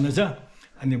भन्दछ.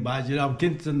 अनि बाजेले अब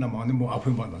किन चन्दा माग्ने म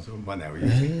आफै बनाउँछु बनायो.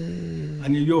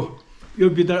 अनि यो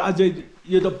भित्र अझै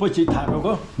यो त पछि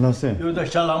थालेको. यो त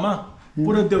सालामा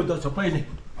पुरा देउता छ पहिले.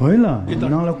 होइन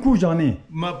नाला कु जाने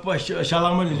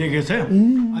सालामा लेखेको छ.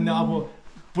 अनि अब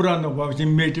पुरानो भएपछि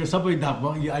मेट्यो सबै दाग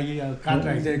भयो. काठ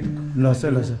राखेको लस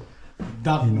लस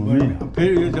दाग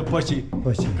फेरि यो चाहिँ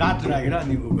पछि काठ राखेर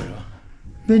अनि उ गयो.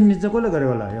 पेन्नी चाहिँ कसले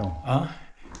गरेको होला यो?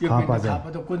 यो खापा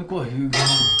त कुन को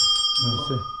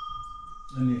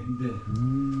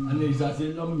अनि जाति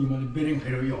लम्नी मैले बेरिङ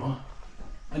फेर्यो यो.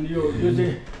 अनि यो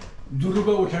चाहिँ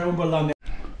जुरुको उठेर लाने.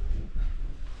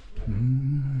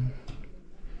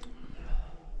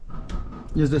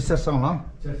 यो चाहिँ सेरसङ हो.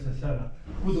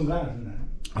 कुदुङ गएको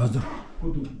हजुर.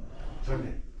 कुदुङ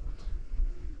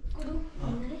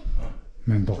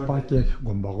Mendok Pake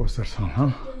गुम्बाको सेरसङ हो.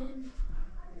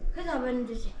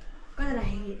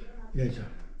 Yes.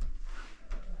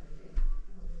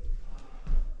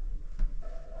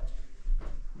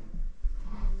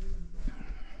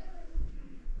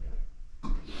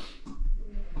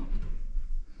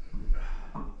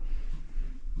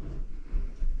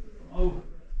 Oh,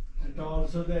 and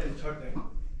also the church.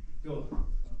 Go.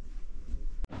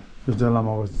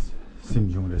 여자람하고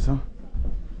생중에서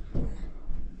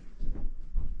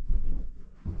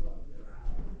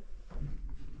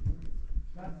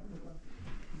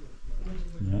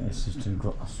네,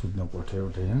 assistant과 수업나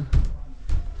거태요 돼요.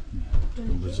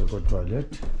 무조건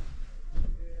toilet.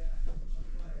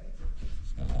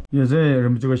 예제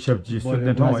름주가 샵지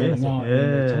수업된 통화에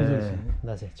예.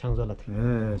 나세 창조라트.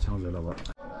 예, 창조라 봐.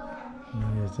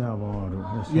 예제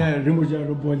아바로. 예,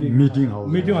 리무저로 보디. 미팅 하고.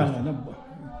 미팅 하나.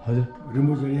 하죠.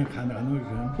 리무저에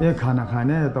가나 예,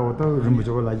 가나 또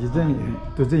름주가 라지제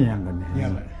또 제양 거네.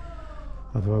 예.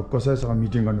 अथवा कसैसँग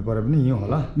मिटिङ गर्नु पर्यो भने यहीँ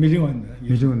होला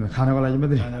मिटिङ खानको लागि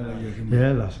मात्रै ए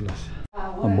लस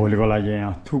भोलिको लागि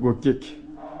यहाँ थुको केक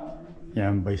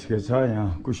यहाँ भइसकेको छ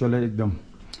यहाँ कुशलले एकदम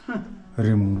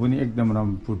रिमुङ पनि एकदम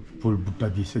राम्रो फुल बुट्टा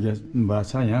दिइसकेको भएको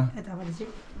छ यहाँ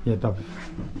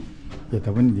यता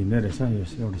पनि दिँदै रहेछ यो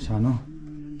एउटा सानो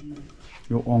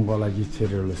यो अङ्गको लागि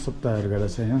छेरीहरूले सब तयार गरेर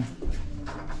छ यहाँ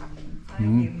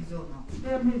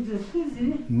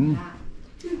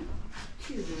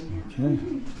Okay.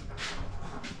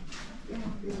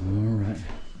 All right.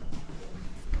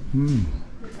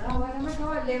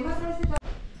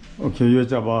 Okay, यो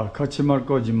चाहिँ अब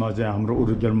कक्षिमरको जिम्मा चाहिँ हाम्रो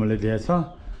उरुगेलमले दिएछ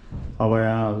अब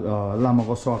यहाँ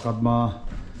लामाको स्वागतमा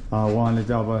उहाँले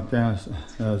चाहिँ अब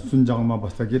त्यहाँ सुनजङमा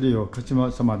बस्दाखेरि यो कक्षिमर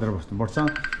समातेर बस्नुपर्छ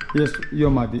यो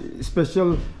माथि स्पेसल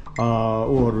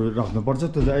ऊहरू राख्नुपर्छ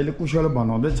त्यो चाहिँ अहिले कुशल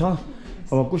बनाउँदैछ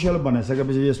अब कुशल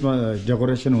बनाइसकेपछि यसमा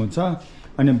डेकोरेसन हुन्छ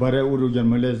अनि भरे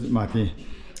उरुगेलमले माथि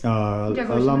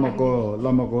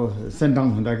लामाको सेन्टाङ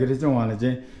हुँदाखेरि चाहिँ उहाँले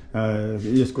चाहिँ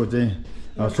यसको चाहिँ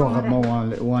स्वागतमा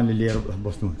उहाँले लिएर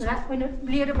बस्नुहुन्छ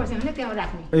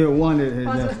ए उहाँले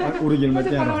उरुगेलमा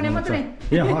त्यहाँ राख्नुहुन्छ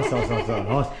ए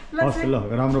हस् ल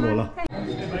राम्रो भयो ल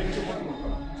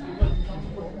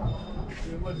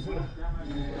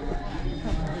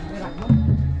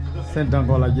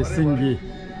सेन्टाङको लागि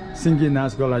सिङ्गी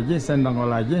नाचको लागि सेन्टाङको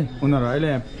लागि उनीहरू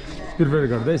अहिले प्रिपेयर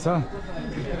गर्दैछ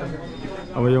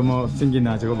अब यो म सिङ्गी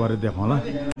नाचेको बारे देखाउँला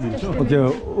ओके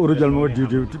उरुगेलमा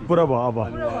ड्युटी पुरा भयो अब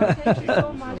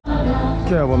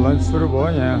के अब लन्च सुरु भयो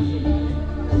यहाँ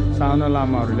सानो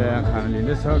लामाहरूले यहाँ खाना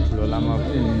लिँदैछ ठुलो लामा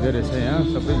पनि लिँदै रहेछ यहाँ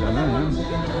सबैजना यहाँ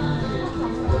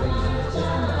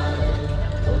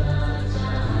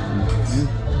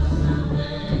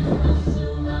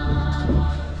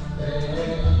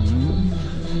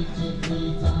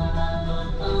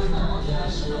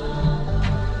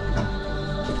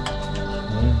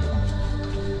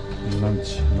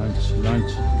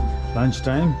lunch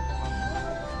time.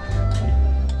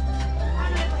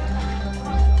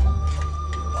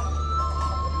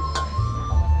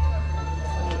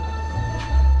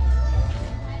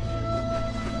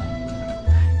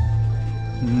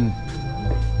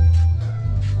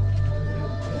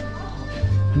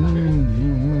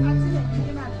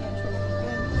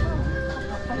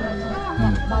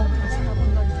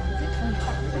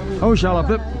 Oh,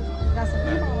 Sherpa,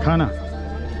 Kana.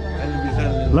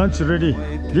 Lunch ready.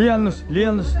 लिइहाल्नुस्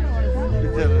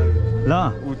ल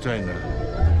उ छैन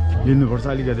लिनुपर्छ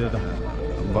अलिकति त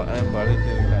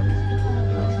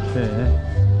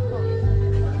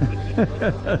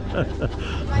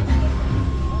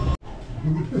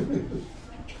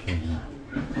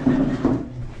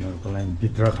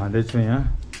भित्र खाँदैछु यहाँ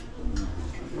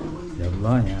ल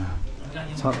यहाँ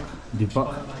छ दिपक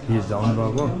हिज आउनु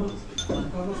भएको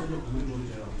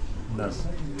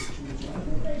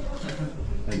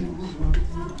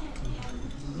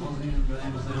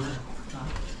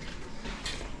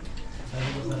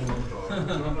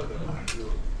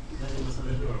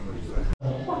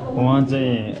वहाँ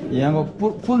चाहिँ यहाँको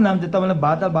फुल नाम चाहिँ तपाईँलाई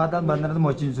बादल भनेर त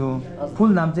म चिन्छु फुल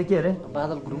नाम चाहिँ के अरे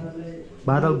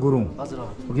बादल गुरुङ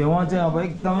ओके उहाँ चाहिँ अब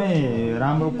एकदमै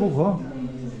राम्रो कुक हो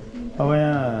अब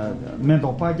यहाँ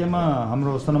मेन्दोक पाकेमा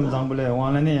हाम्रो सोनम जाङबुले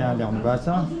उहाँलाई नै यहाँ ल्याउनु भएको छ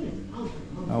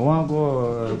उहाँको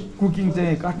कुकिङ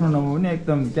चाहिँ काठमाडौँमा पनि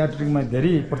एकदम क्याटरिङमा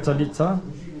धेरै प्रचलित छ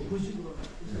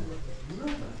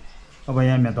अब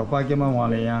यहाँ मेन्दोक पाकेमा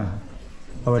उहाँले यहाँ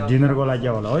अब डिनरको लागि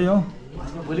होला हो यो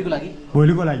भोलिको लागि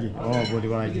भोलिको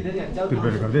लागि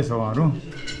प्रिपेयर गर्दैछ उहाँहरू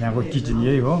यहाँको किचन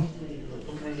यही हो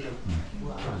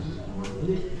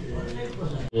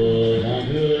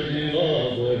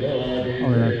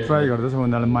अब यहाँ ट्राई गर्दैछ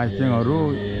उनीहरूले माइकिङहरू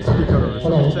स्पिकरहरू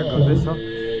सबै चेक गर्दैछ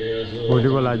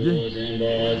भोलिको लागि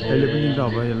अहिले पनि त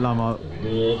अब लामा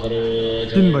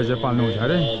 3 बजे पाल्नु हुन्छ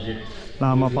अरे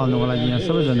लामा पाल्नुको लागि यहाँ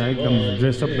सबैजना एकदम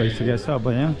ड्रेसअप भइसकेको छ अब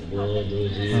यहाँ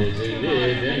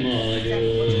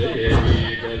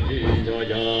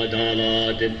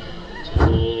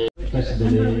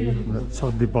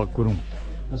दिपक गुरुङ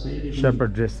शेर्पा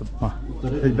ड्रेसअपमा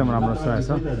एकदम राम्रो छ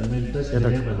यता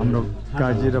हाम्रो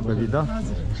काजी र बबिता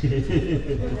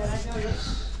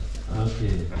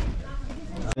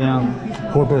यहाँ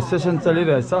फोटो सेसन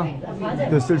चलिरहेछ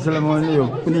त्यो सिलसिलामा यो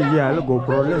पनि लिइहाल्यो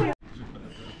गोप्रोले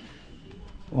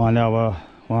उहाँले अब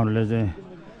उहाँहरूले चाहिँ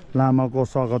लामाको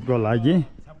स्वागतको लागि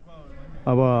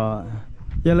अब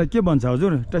यसलाई के भन्छ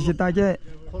हजुर टसी ताके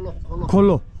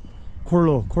खोलो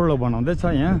खोलो खोलो बनाउँदैछ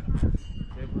यहाँ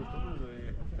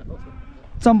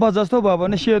चम्पा जस्तो भयो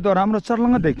भने सेतो राम्रो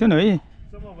चर्लङ्ग देख्थ्यो नि है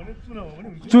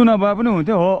चुना भए पनि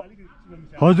हुन्थ्यो हो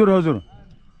हजुर हजुर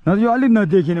यो अलिक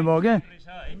नदेखिने भयो क्या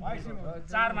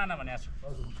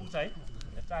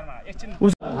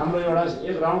हाम्रो एउटा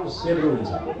एक राउन्ड सेब्रो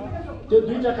हुन्छ त्यो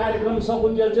दुईटा कार्यक्रम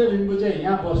सकुन्जेल चाहिँ रिम्बु चाहिँ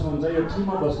यहाँ बस्नुहुन्छ यो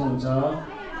टिममा बस्नुहुन्छ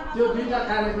त्यो दुईटा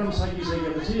कार्यक्रम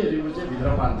सकिसकेपछि रिम्बु चाहिँ भित्र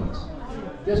पाल्नुहुन्छ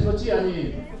त्यसपछि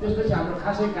हाम्रो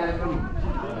खासै कार्यक्रम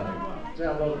चाहिँ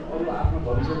अब अरू आफ्नो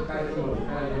भविष्यको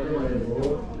कार्यक्रमहरू हो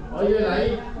अहिलेलाई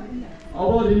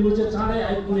अब रिम्बु चाहिँ चाँडै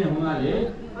आइपुग्ने हुनाले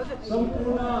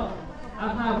सम्पूर्ण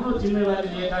आफ्नो जिम्मेवारी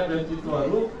लिएका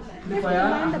व्यक्तित्वहरू कृपया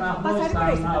आफ्नो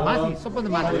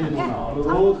स्थानमा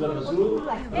अनुरोध गर्दछु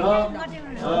र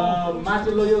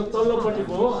माथिल्लो यो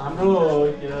तल्लोपट्टिको हाम्रो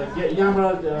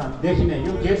यहाँबाट देखिने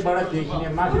यो गेटबाट देखिने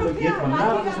माथिल्लो गेटभन्दा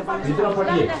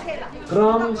भित्रपट्टि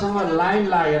क्रमसँग लाइन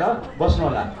लागेर बस्नु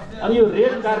होला अनि यो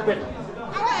रेड कार्पेट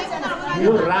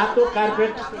यो रातो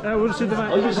कार्पेट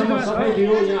अहिलेसम्म सबै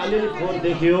थियो यहाँ अलिअलि फोहोर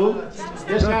देखियो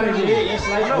त्यसकारणले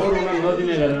यसलाई फोहोर हुन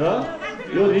नदिने गरेर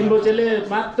यो रिम्बोचेले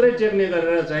मात्रै टेक्ने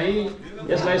गरेर चाहिँ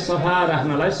यसलाई सफा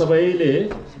राख्नलाई सबैले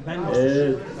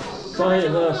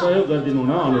सहयोग गरिदिनु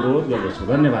हुन अनुरोध गर्दछु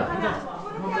धन्यवाद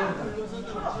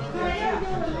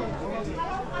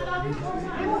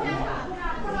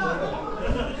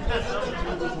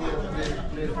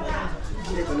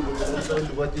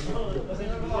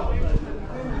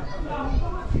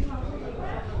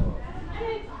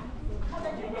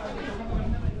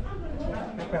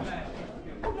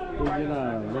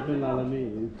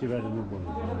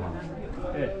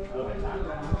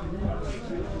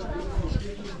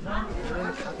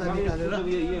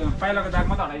पाइलाको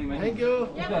दागमा त हटाइदिनु थ्यांक यू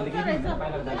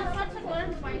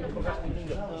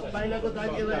पाइलाको दाग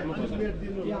भन्दा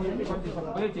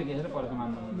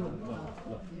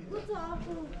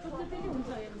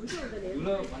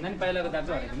नि पाइलाको दाग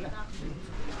चाहिँ हटाइदिनु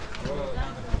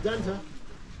जान्छ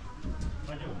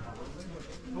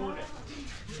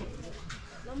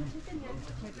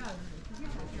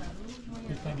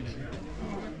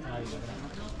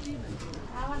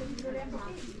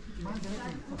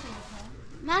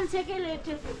मान्छेकै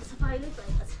लेटे सफाइले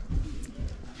भएछ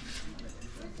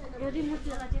यो रिमोट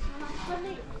लगा चाहिँ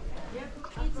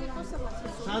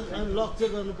लक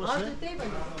चाहिँ गर्नुपर्छ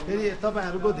फेरि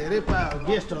तपाईहरुको धेरै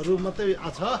गेस्टहरु मात्रै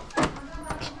छ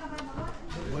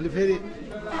भोलि फेरि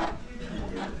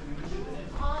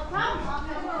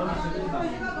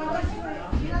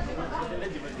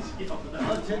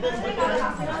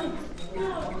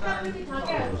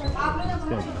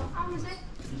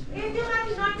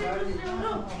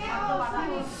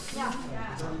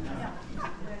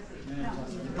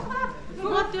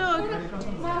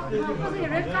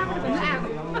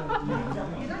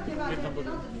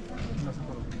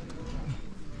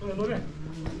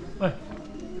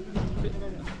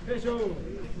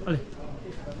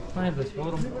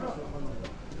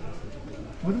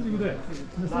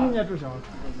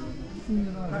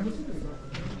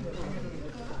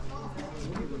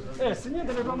스님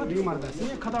데려가면 되게 많다.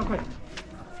 스님 가다 거.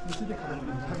 스님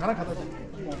가다 가다.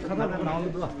 가다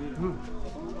나오는 거. 응.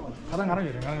 가다 가라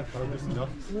이래. 가다 바로 됐습니다.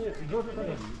 스님 이거 좀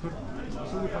해.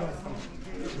 스님 가다.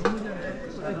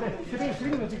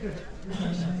 스님 어떻게 돼?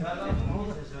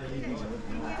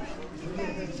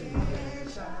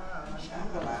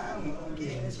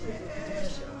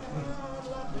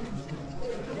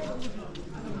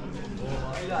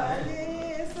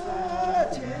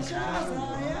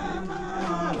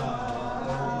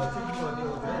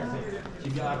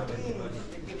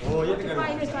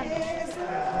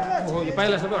 यो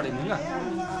पाइला सबै हटाइदिनु ल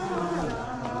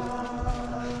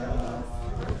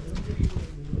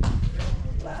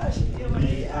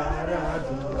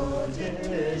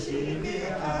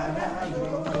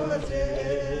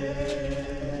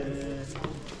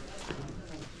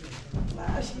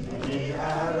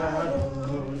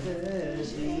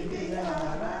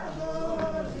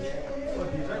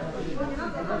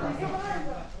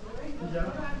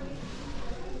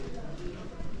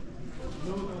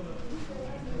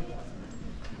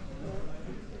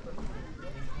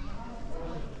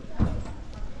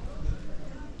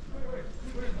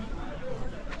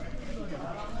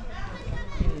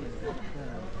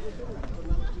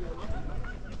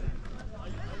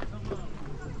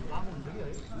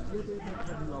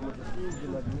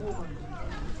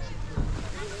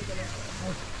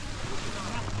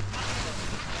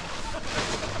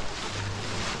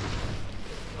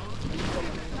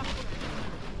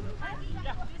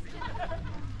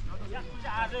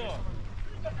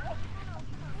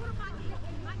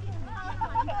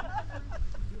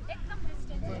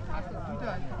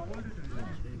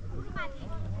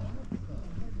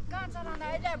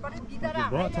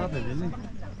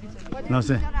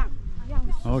नसे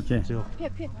ओके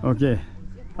ओके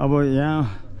अब यहाँ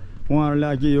उहाँहरूले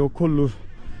अघि यो खोल्नु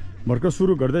भर्खर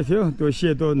सुरु गर्दै थियो त्यो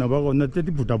सेतो नभएको भन्दा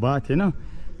त्यति भुटा भएको थिएन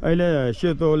अहिले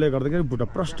सेतोले गर्दाखेरि भुटा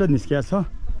प्रष्ट निस्किया छ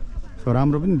सो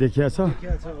राम्रो पनि देखिया छ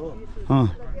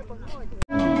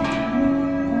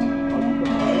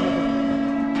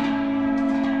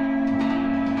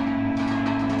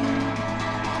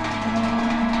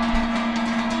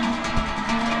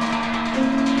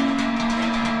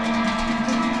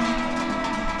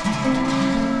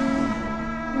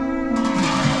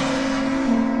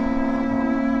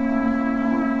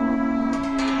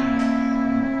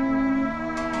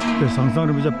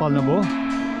सँगसँगै चाहिँ पाल्नुभयो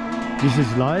दिस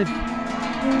इज लाइभ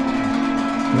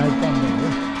काम गर्नु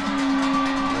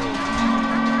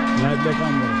लाइभले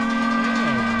काम गर्नु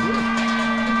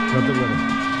गर्दै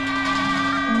गऱ्यो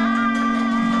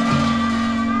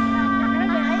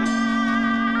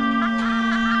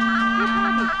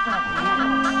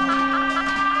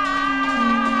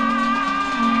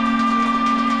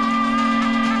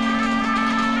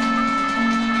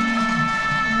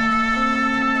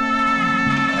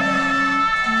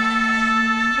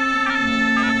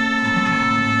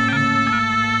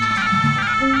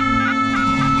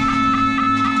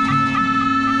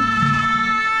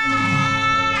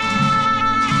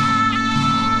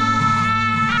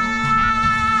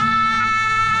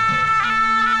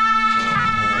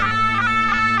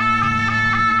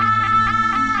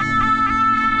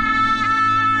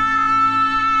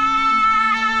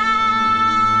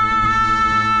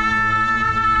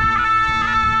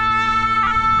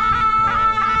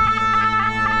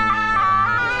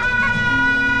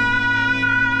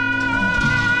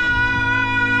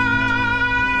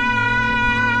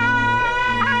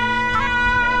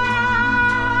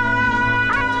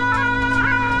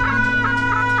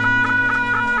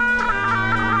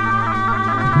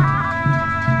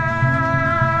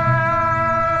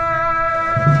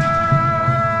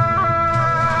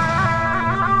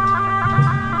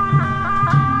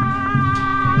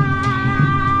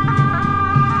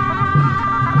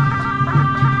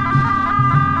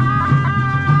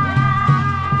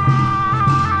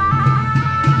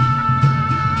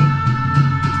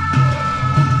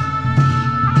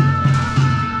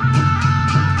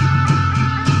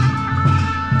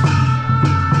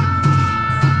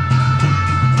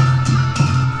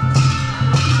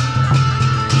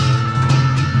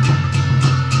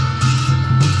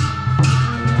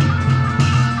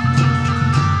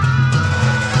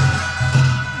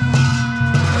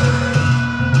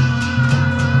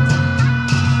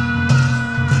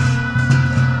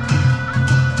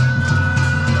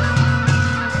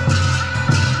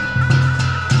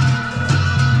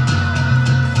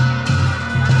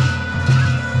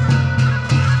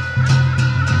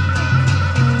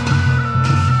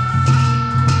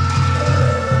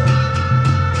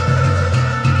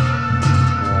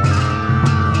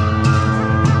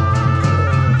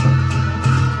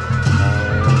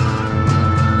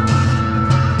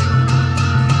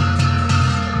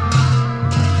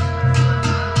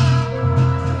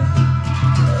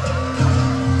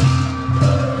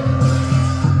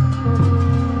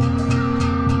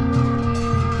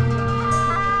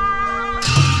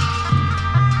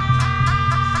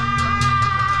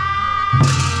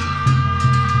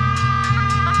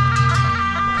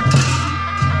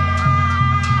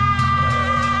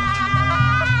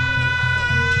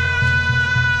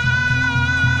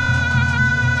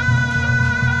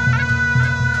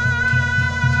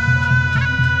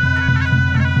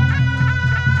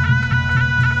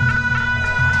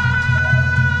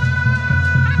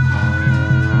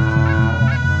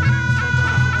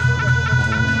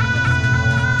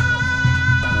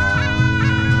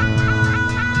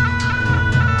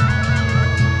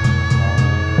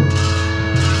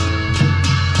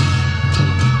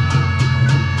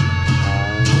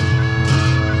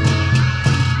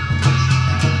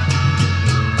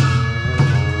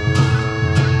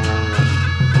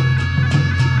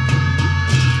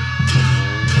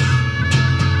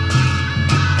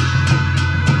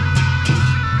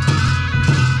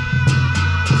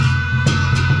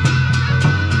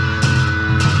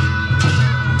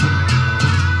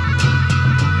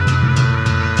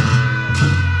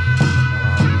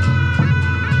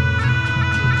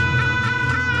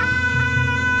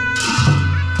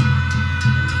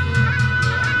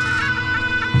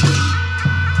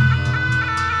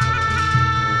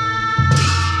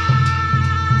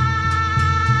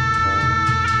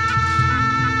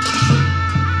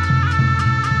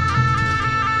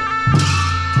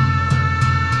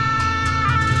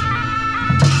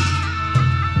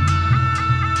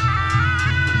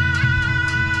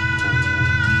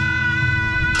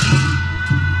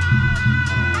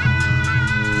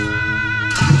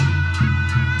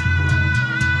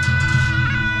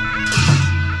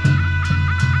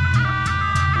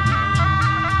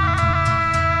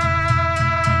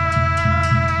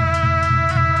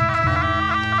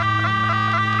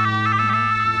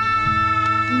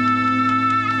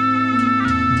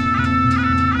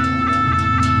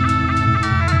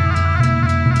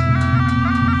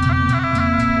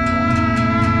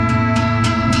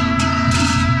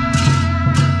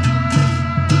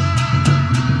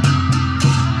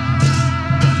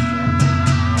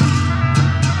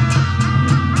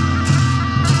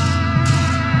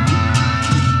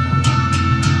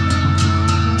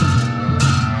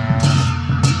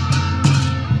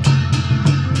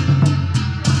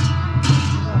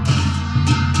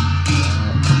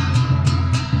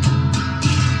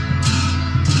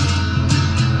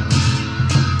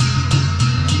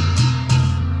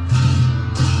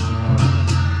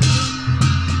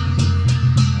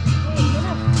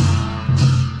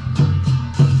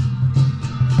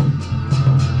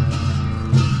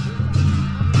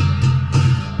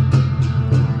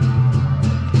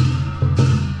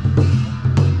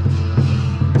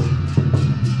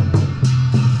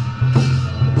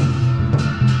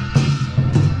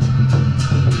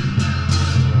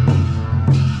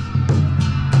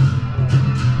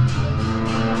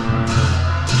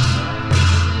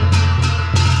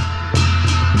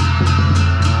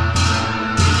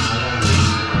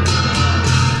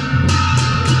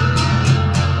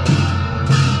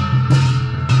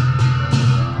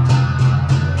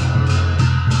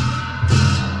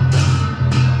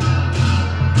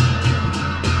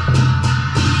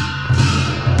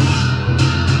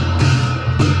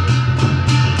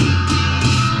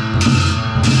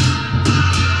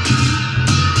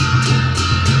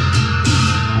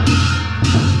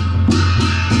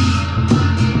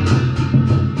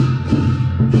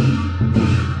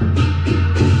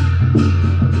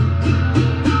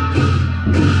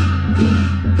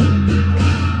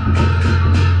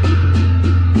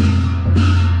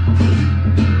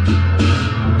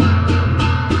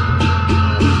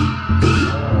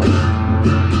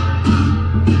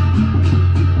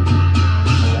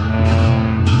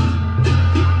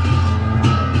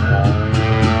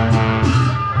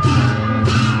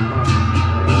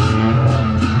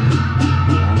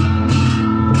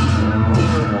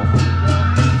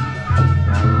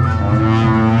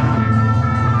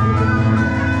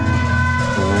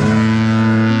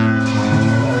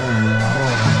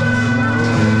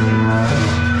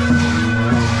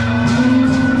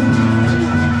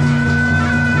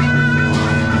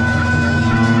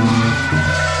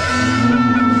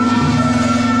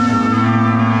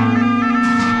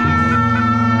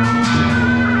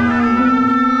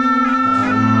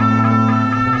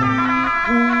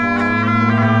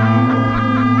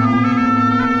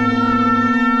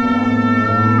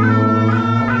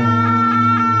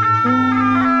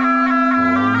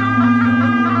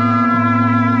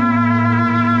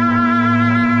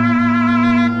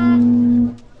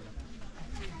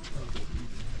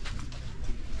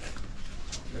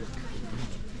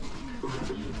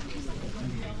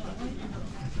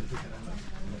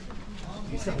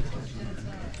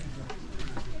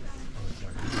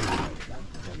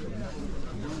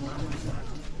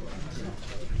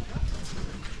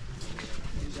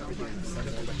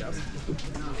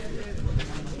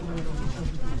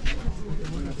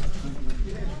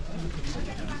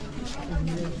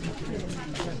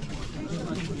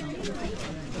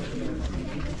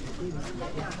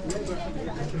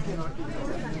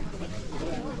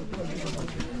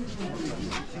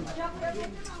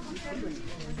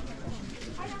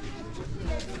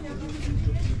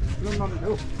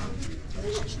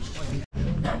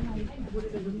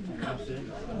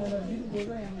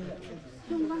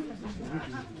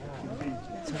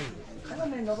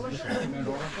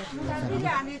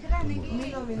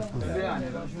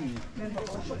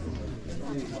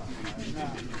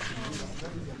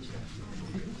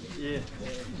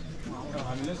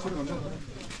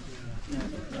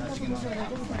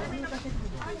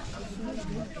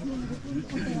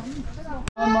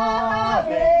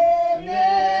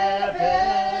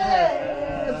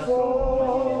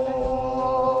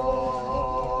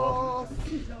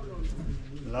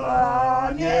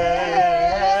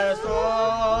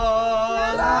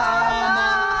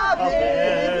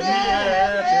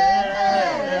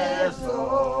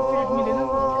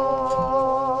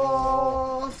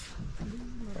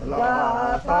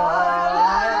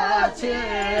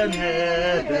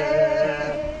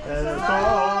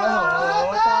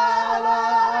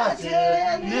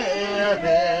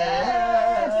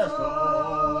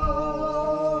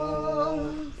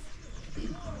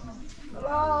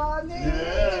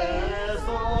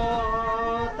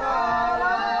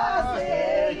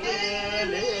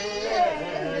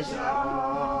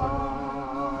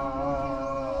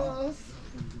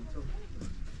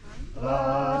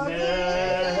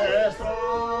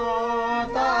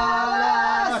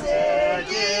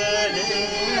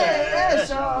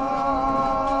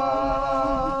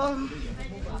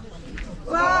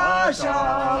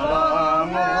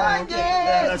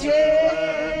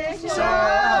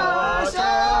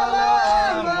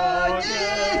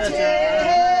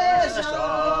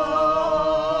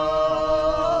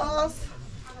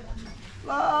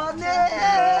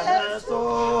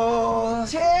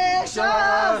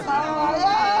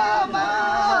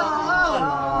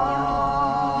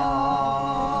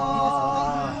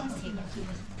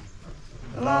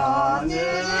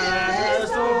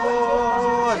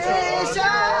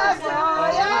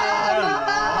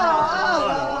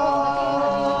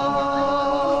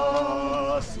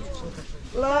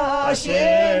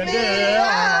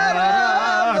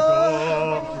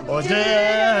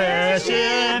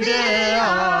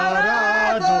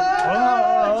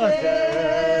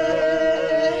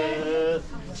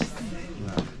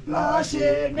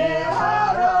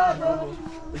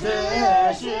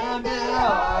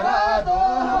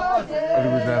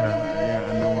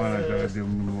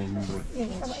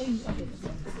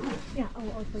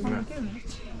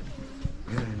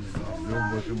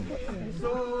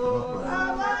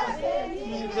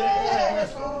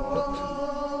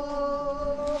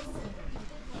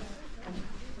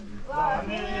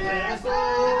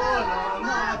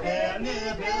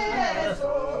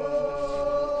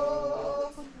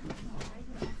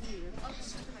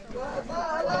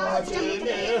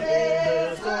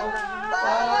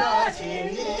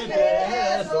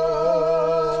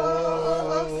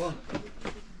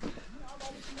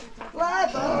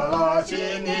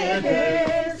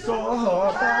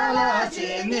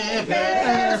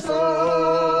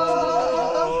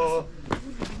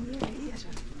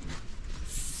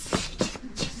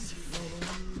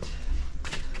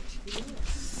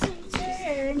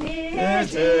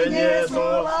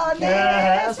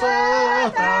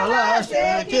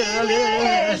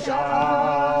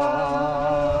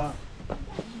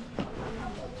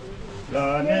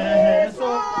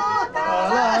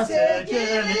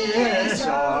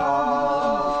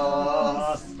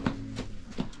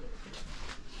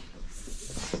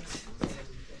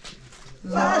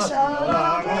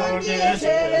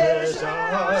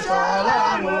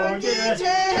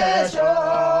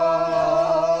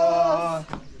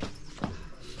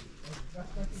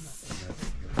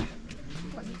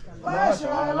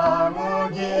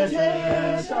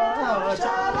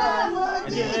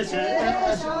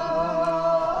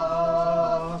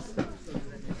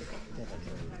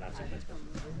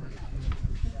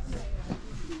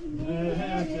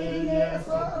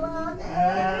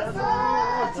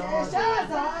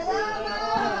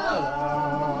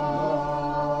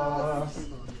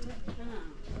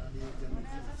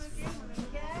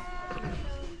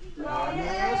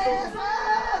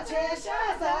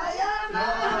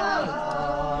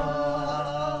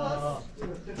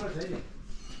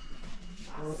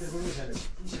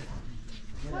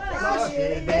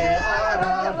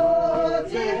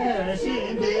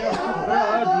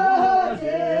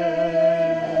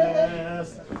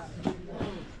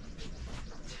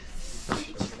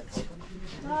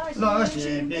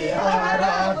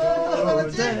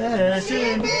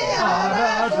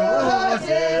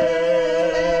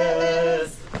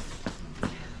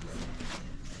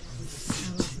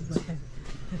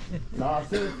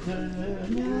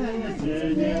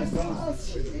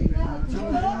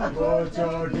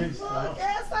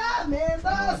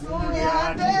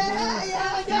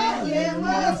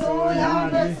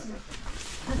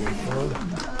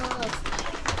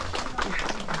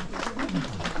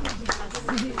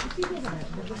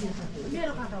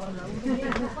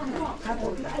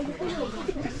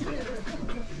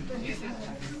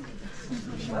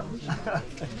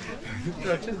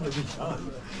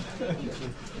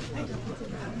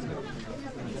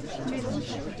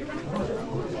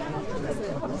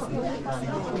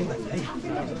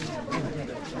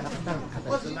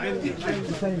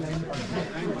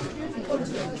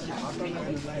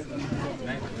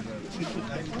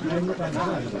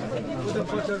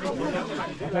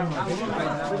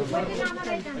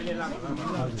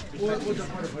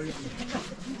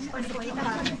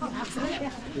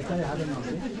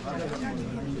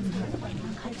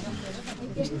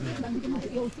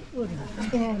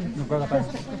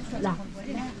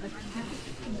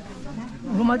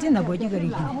Rumahnya boleh kiri.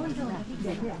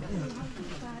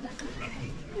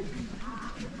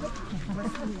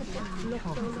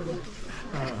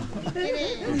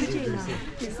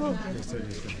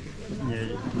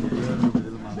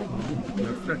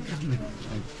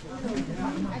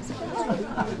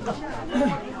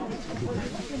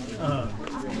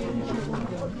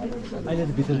 अहिले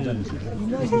त भित्र जानु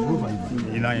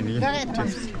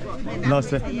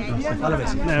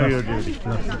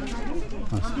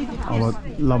अब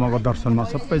लामाको दर्शनमा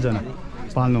सबैजना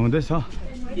पाल्नु हुँदैछ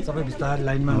सबै बिस्तारै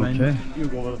लाइनमा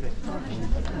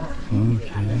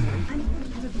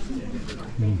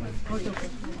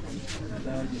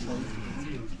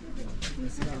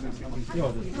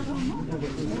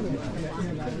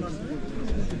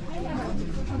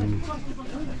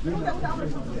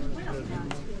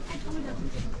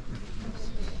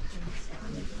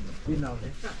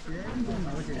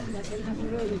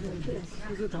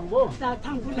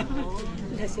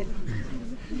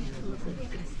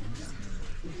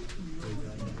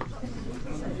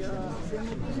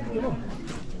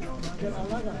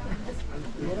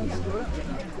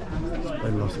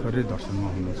लस्करी दर्शनमा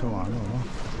हुनुहुन्छ उहाँहरू हो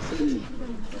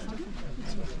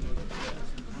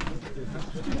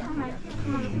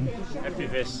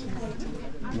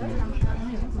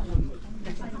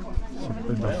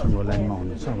सबै दर्शनको लाइनमा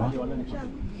हुनुहुन्छ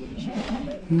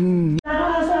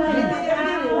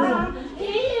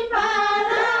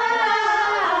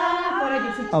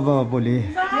अब भोलि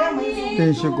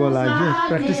तेइसको लागि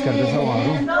प्र्याक्टिस गर्दैछ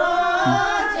उहाँहरू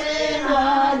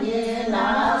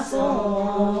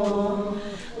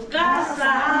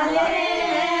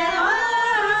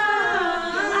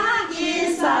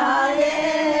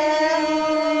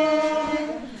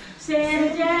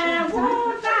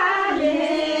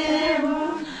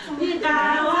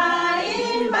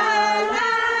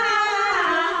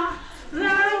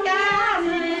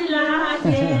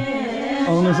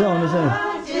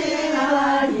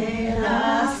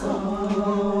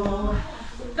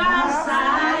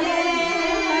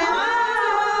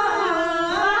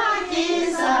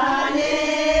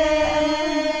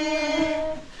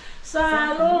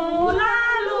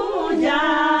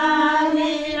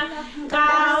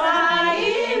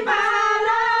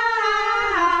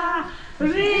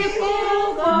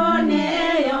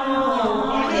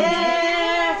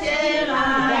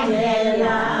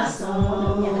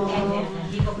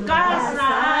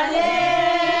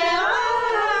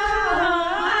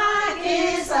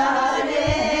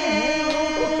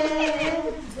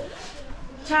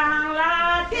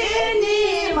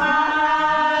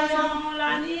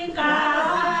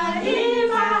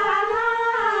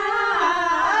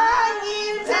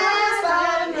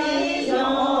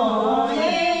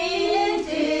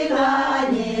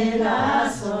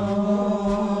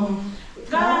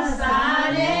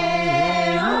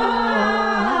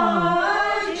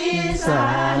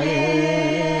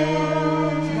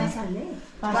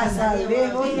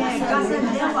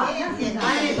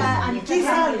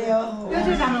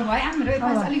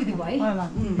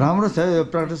राम्रो छ यो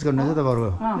प्र्याक्टिस गर्ने चाहिँ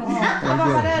तपाईँहरूको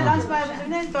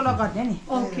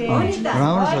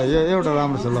राम्रो छ यो एउटा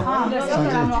राम्रो छ ल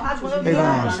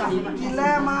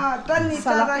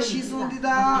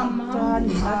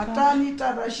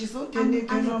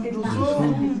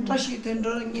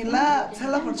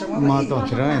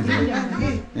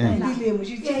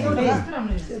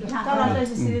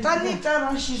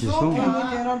짠이짠 시소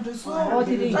대니대랑 주소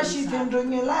다시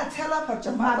된종이라 텔라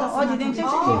받자마자 어디 된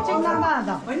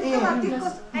찍나마다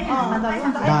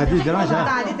다디들아 자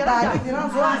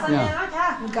다디들랑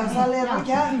가살레라 캬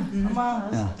아마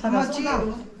사마치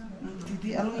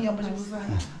디디 알롱이 아버지 무사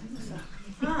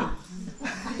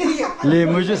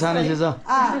레무지 사내셔서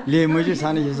레무지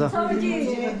사내셔서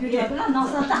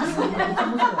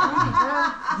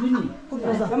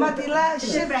아마tilá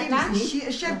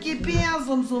셰키 피야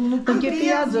좀좀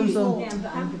피야 좀좀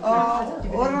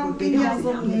오랑 피야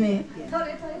좀네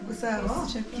무사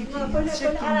셰키 피야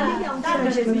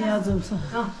좀좀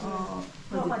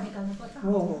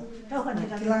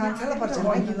Kailangan sila para sa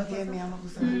mga ginagawa niya ako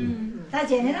sa.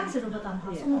 Tajennya lang seru betul.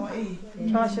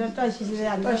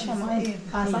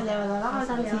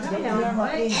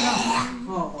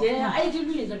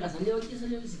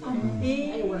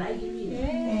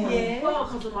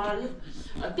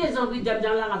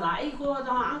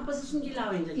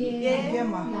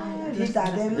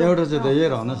 एउटा चाहिँ त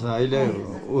यही रहनुहोस् अहिले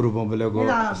उरु बम्बलेको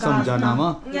सम्झनामा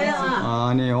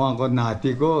अनि उहाँको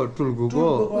नातिको टुल्कुको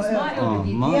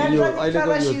यो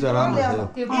अहिलेको यो चाहिँ राम्रो छ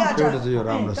एउटा चाहिँ यो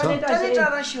राम्रो छ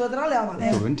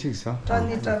त्यो पनि ठिक छ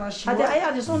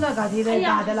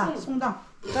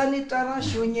Tanitara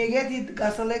shunye di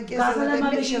gasale kesale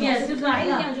mission.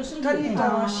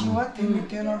 Tanitara shiwa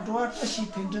teniteno dua tashi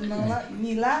tenjenala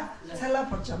nila sela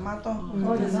perjamato.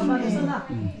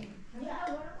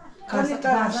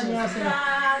 Tanitara shiwa.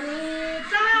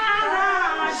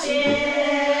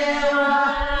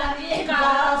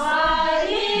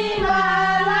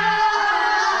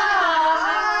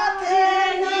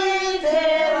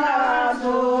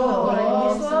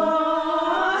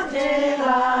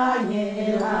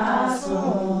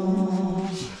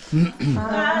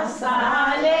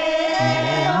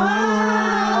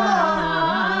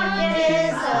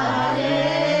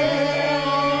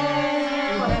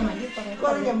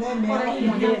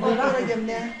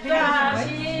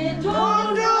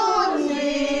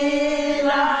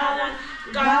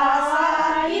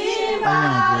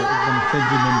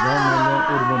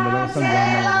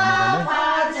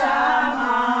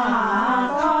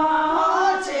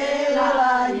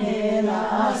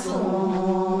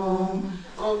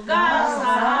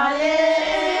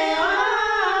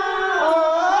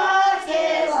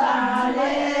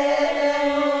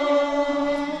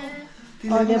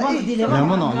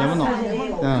 레몬.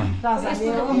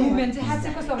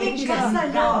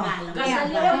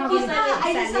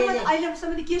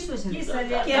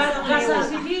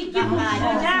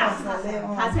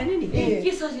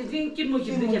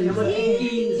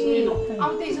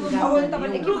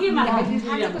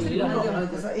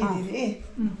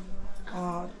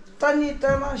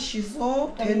 Tanitara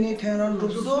shiso teniteno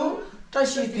ruso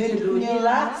tashi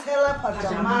tenila sela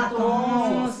pajamato.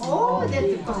 Oh,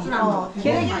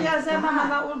 계획이 자세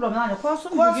하나 올라오면 코스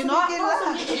무기노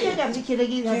이게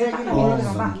계획이 자세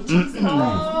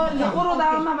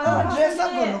오로다 마마 드레스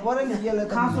업 버려 미jel에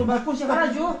가수 바 쿠시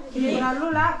가라주 이리나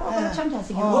룰라 코스 참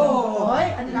자세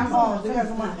어이 아니 나서 내가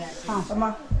sama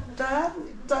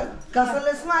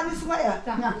gasal에 스마니 스마야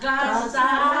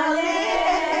가살에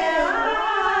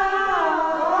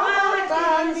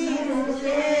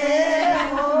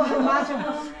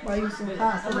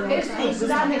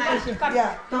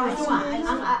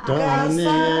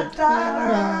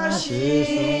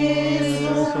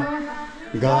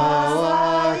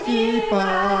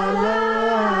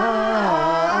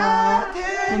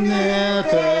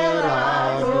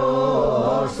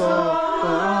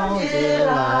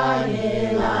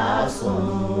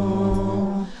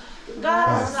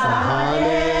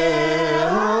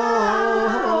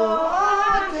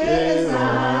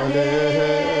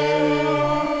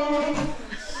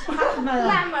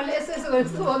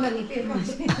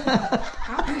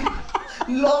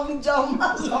long jump.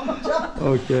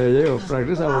 Okay, यो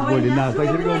practice अब भोलि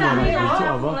नाच्दाखेरि गर्नुपर्छ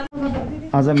अब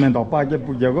आज मेन्दोक पाके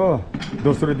पुगेको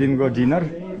दोस्रो दिनको डिनर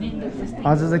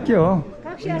आज चाहिँ के हो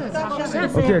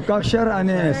ओके कक्स्यार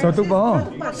अनि सतुक भयो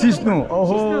सिस्नु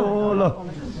ओहो ल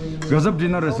गजब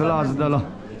डिनर रहेछ ल आज त ल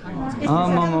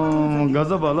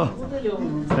गजब हो ल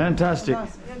फ्यान्टास्टिक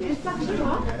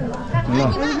ल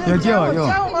यो के हो यो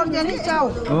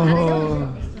ओहो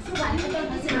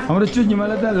हाम्रो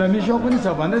चुनिमाले त लमिसो पनि छ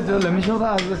भने त्यो लमिसो त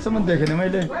आजसम्म देखेन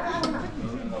मैले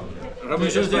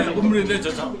लमिसो चाहिँ उम्रिँदै छ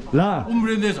ल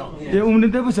उम्रिँदै छ ए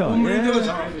उम्रिँदै पो छ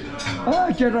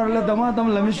केटाहरूले दमादम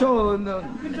लमिसो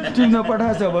टिप्न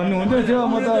पठाएछ भन्नु हुँदै थियो म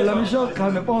त लमिसो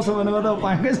खान पाउँछ भनेको त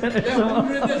पाएकै छैन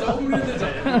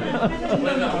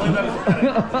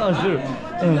हजुर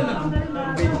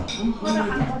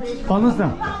भन्नुहोस् न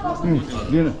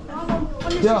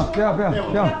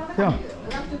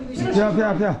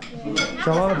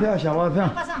펴.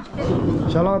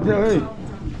 샤워 펴. 에이.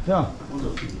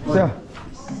 펴.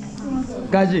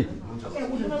 까지.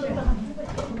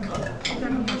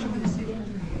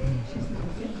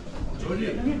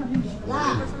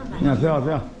 야,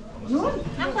 펴.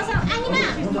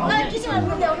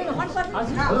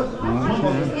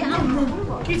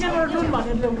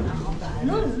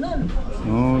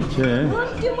 오케이.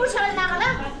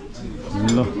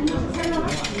 ल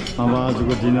अब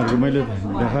आजको डिनरको मैले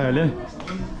देखाइहालेँ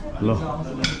ल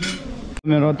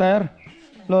मेरो तयार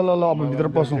ल अब भित्र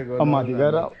पसौँ अब माथि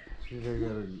गएर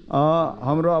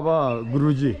हाम्रो अब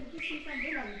गुरुजी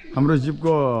हाम्रो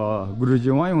जिपको गुरुजी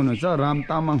उहाँ हुनुहुन्छ राम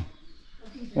तामाङ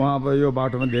उहाँ अब यो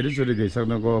बाटोमा धेरैचोटि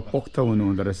गइसक्नुको पोख्त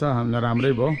हुनुहुँदो रहेछ हामीलाई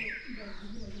राम्रै भयो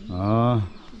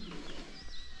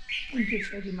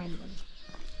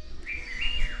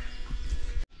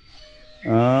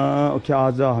ओके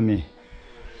आज हामी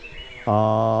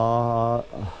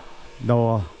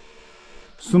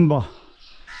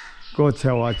सुम्बाको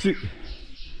छेउमा चाहिँ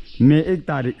मे 1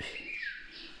 तारिक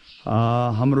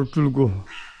हाम्रो टुल्कु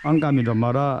अंकामिडोमा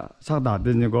र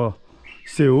सागधादिनीको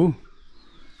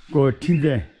सेउको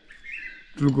ठिन्दे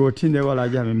टुल्कु ठिन्देको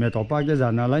लागि हामी मेन्दोक पाके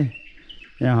जानलाई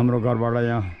यहाँ हाम्रो घरबाट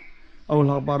यहाँ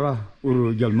औलापा र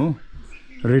उरु गेल्मु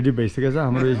रेडी भइसकेको छ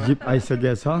हाम्रो जिप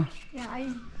आइसकेको छ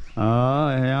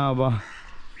यहाँ अब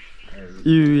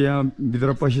यहाँ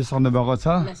भित्र पसिसक्नु भएको छ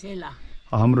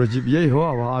हाम्रो जिप यही हो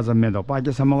अब आज मेन्दोक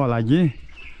पाकेसम्मको लागि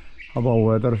अब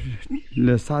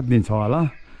वेदरले साथ दिन्छ होला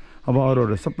अब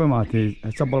अरूहरू सबै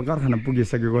माथि चप्पल कारखाना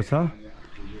पुगिसकेको छ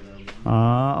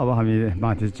अब हामी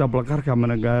माथि चप्पल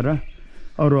कारखानामा गएर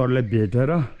अरूहरूलाई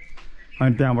भेटेर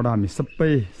अनि त्यहाँबाट हामी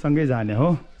सबै सँगै जाने हो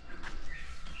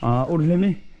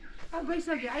उर्लेमी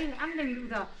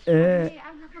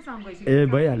ए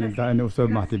भइहाल्यो नि त अनि उसो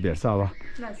माथि भेट्छ अब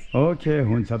ओके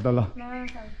हुन्छ त ल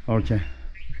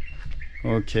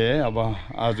ओके अब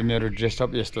आज मेरो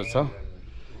ड्रेसअप यस्तो छ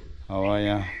अब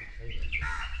यहाँ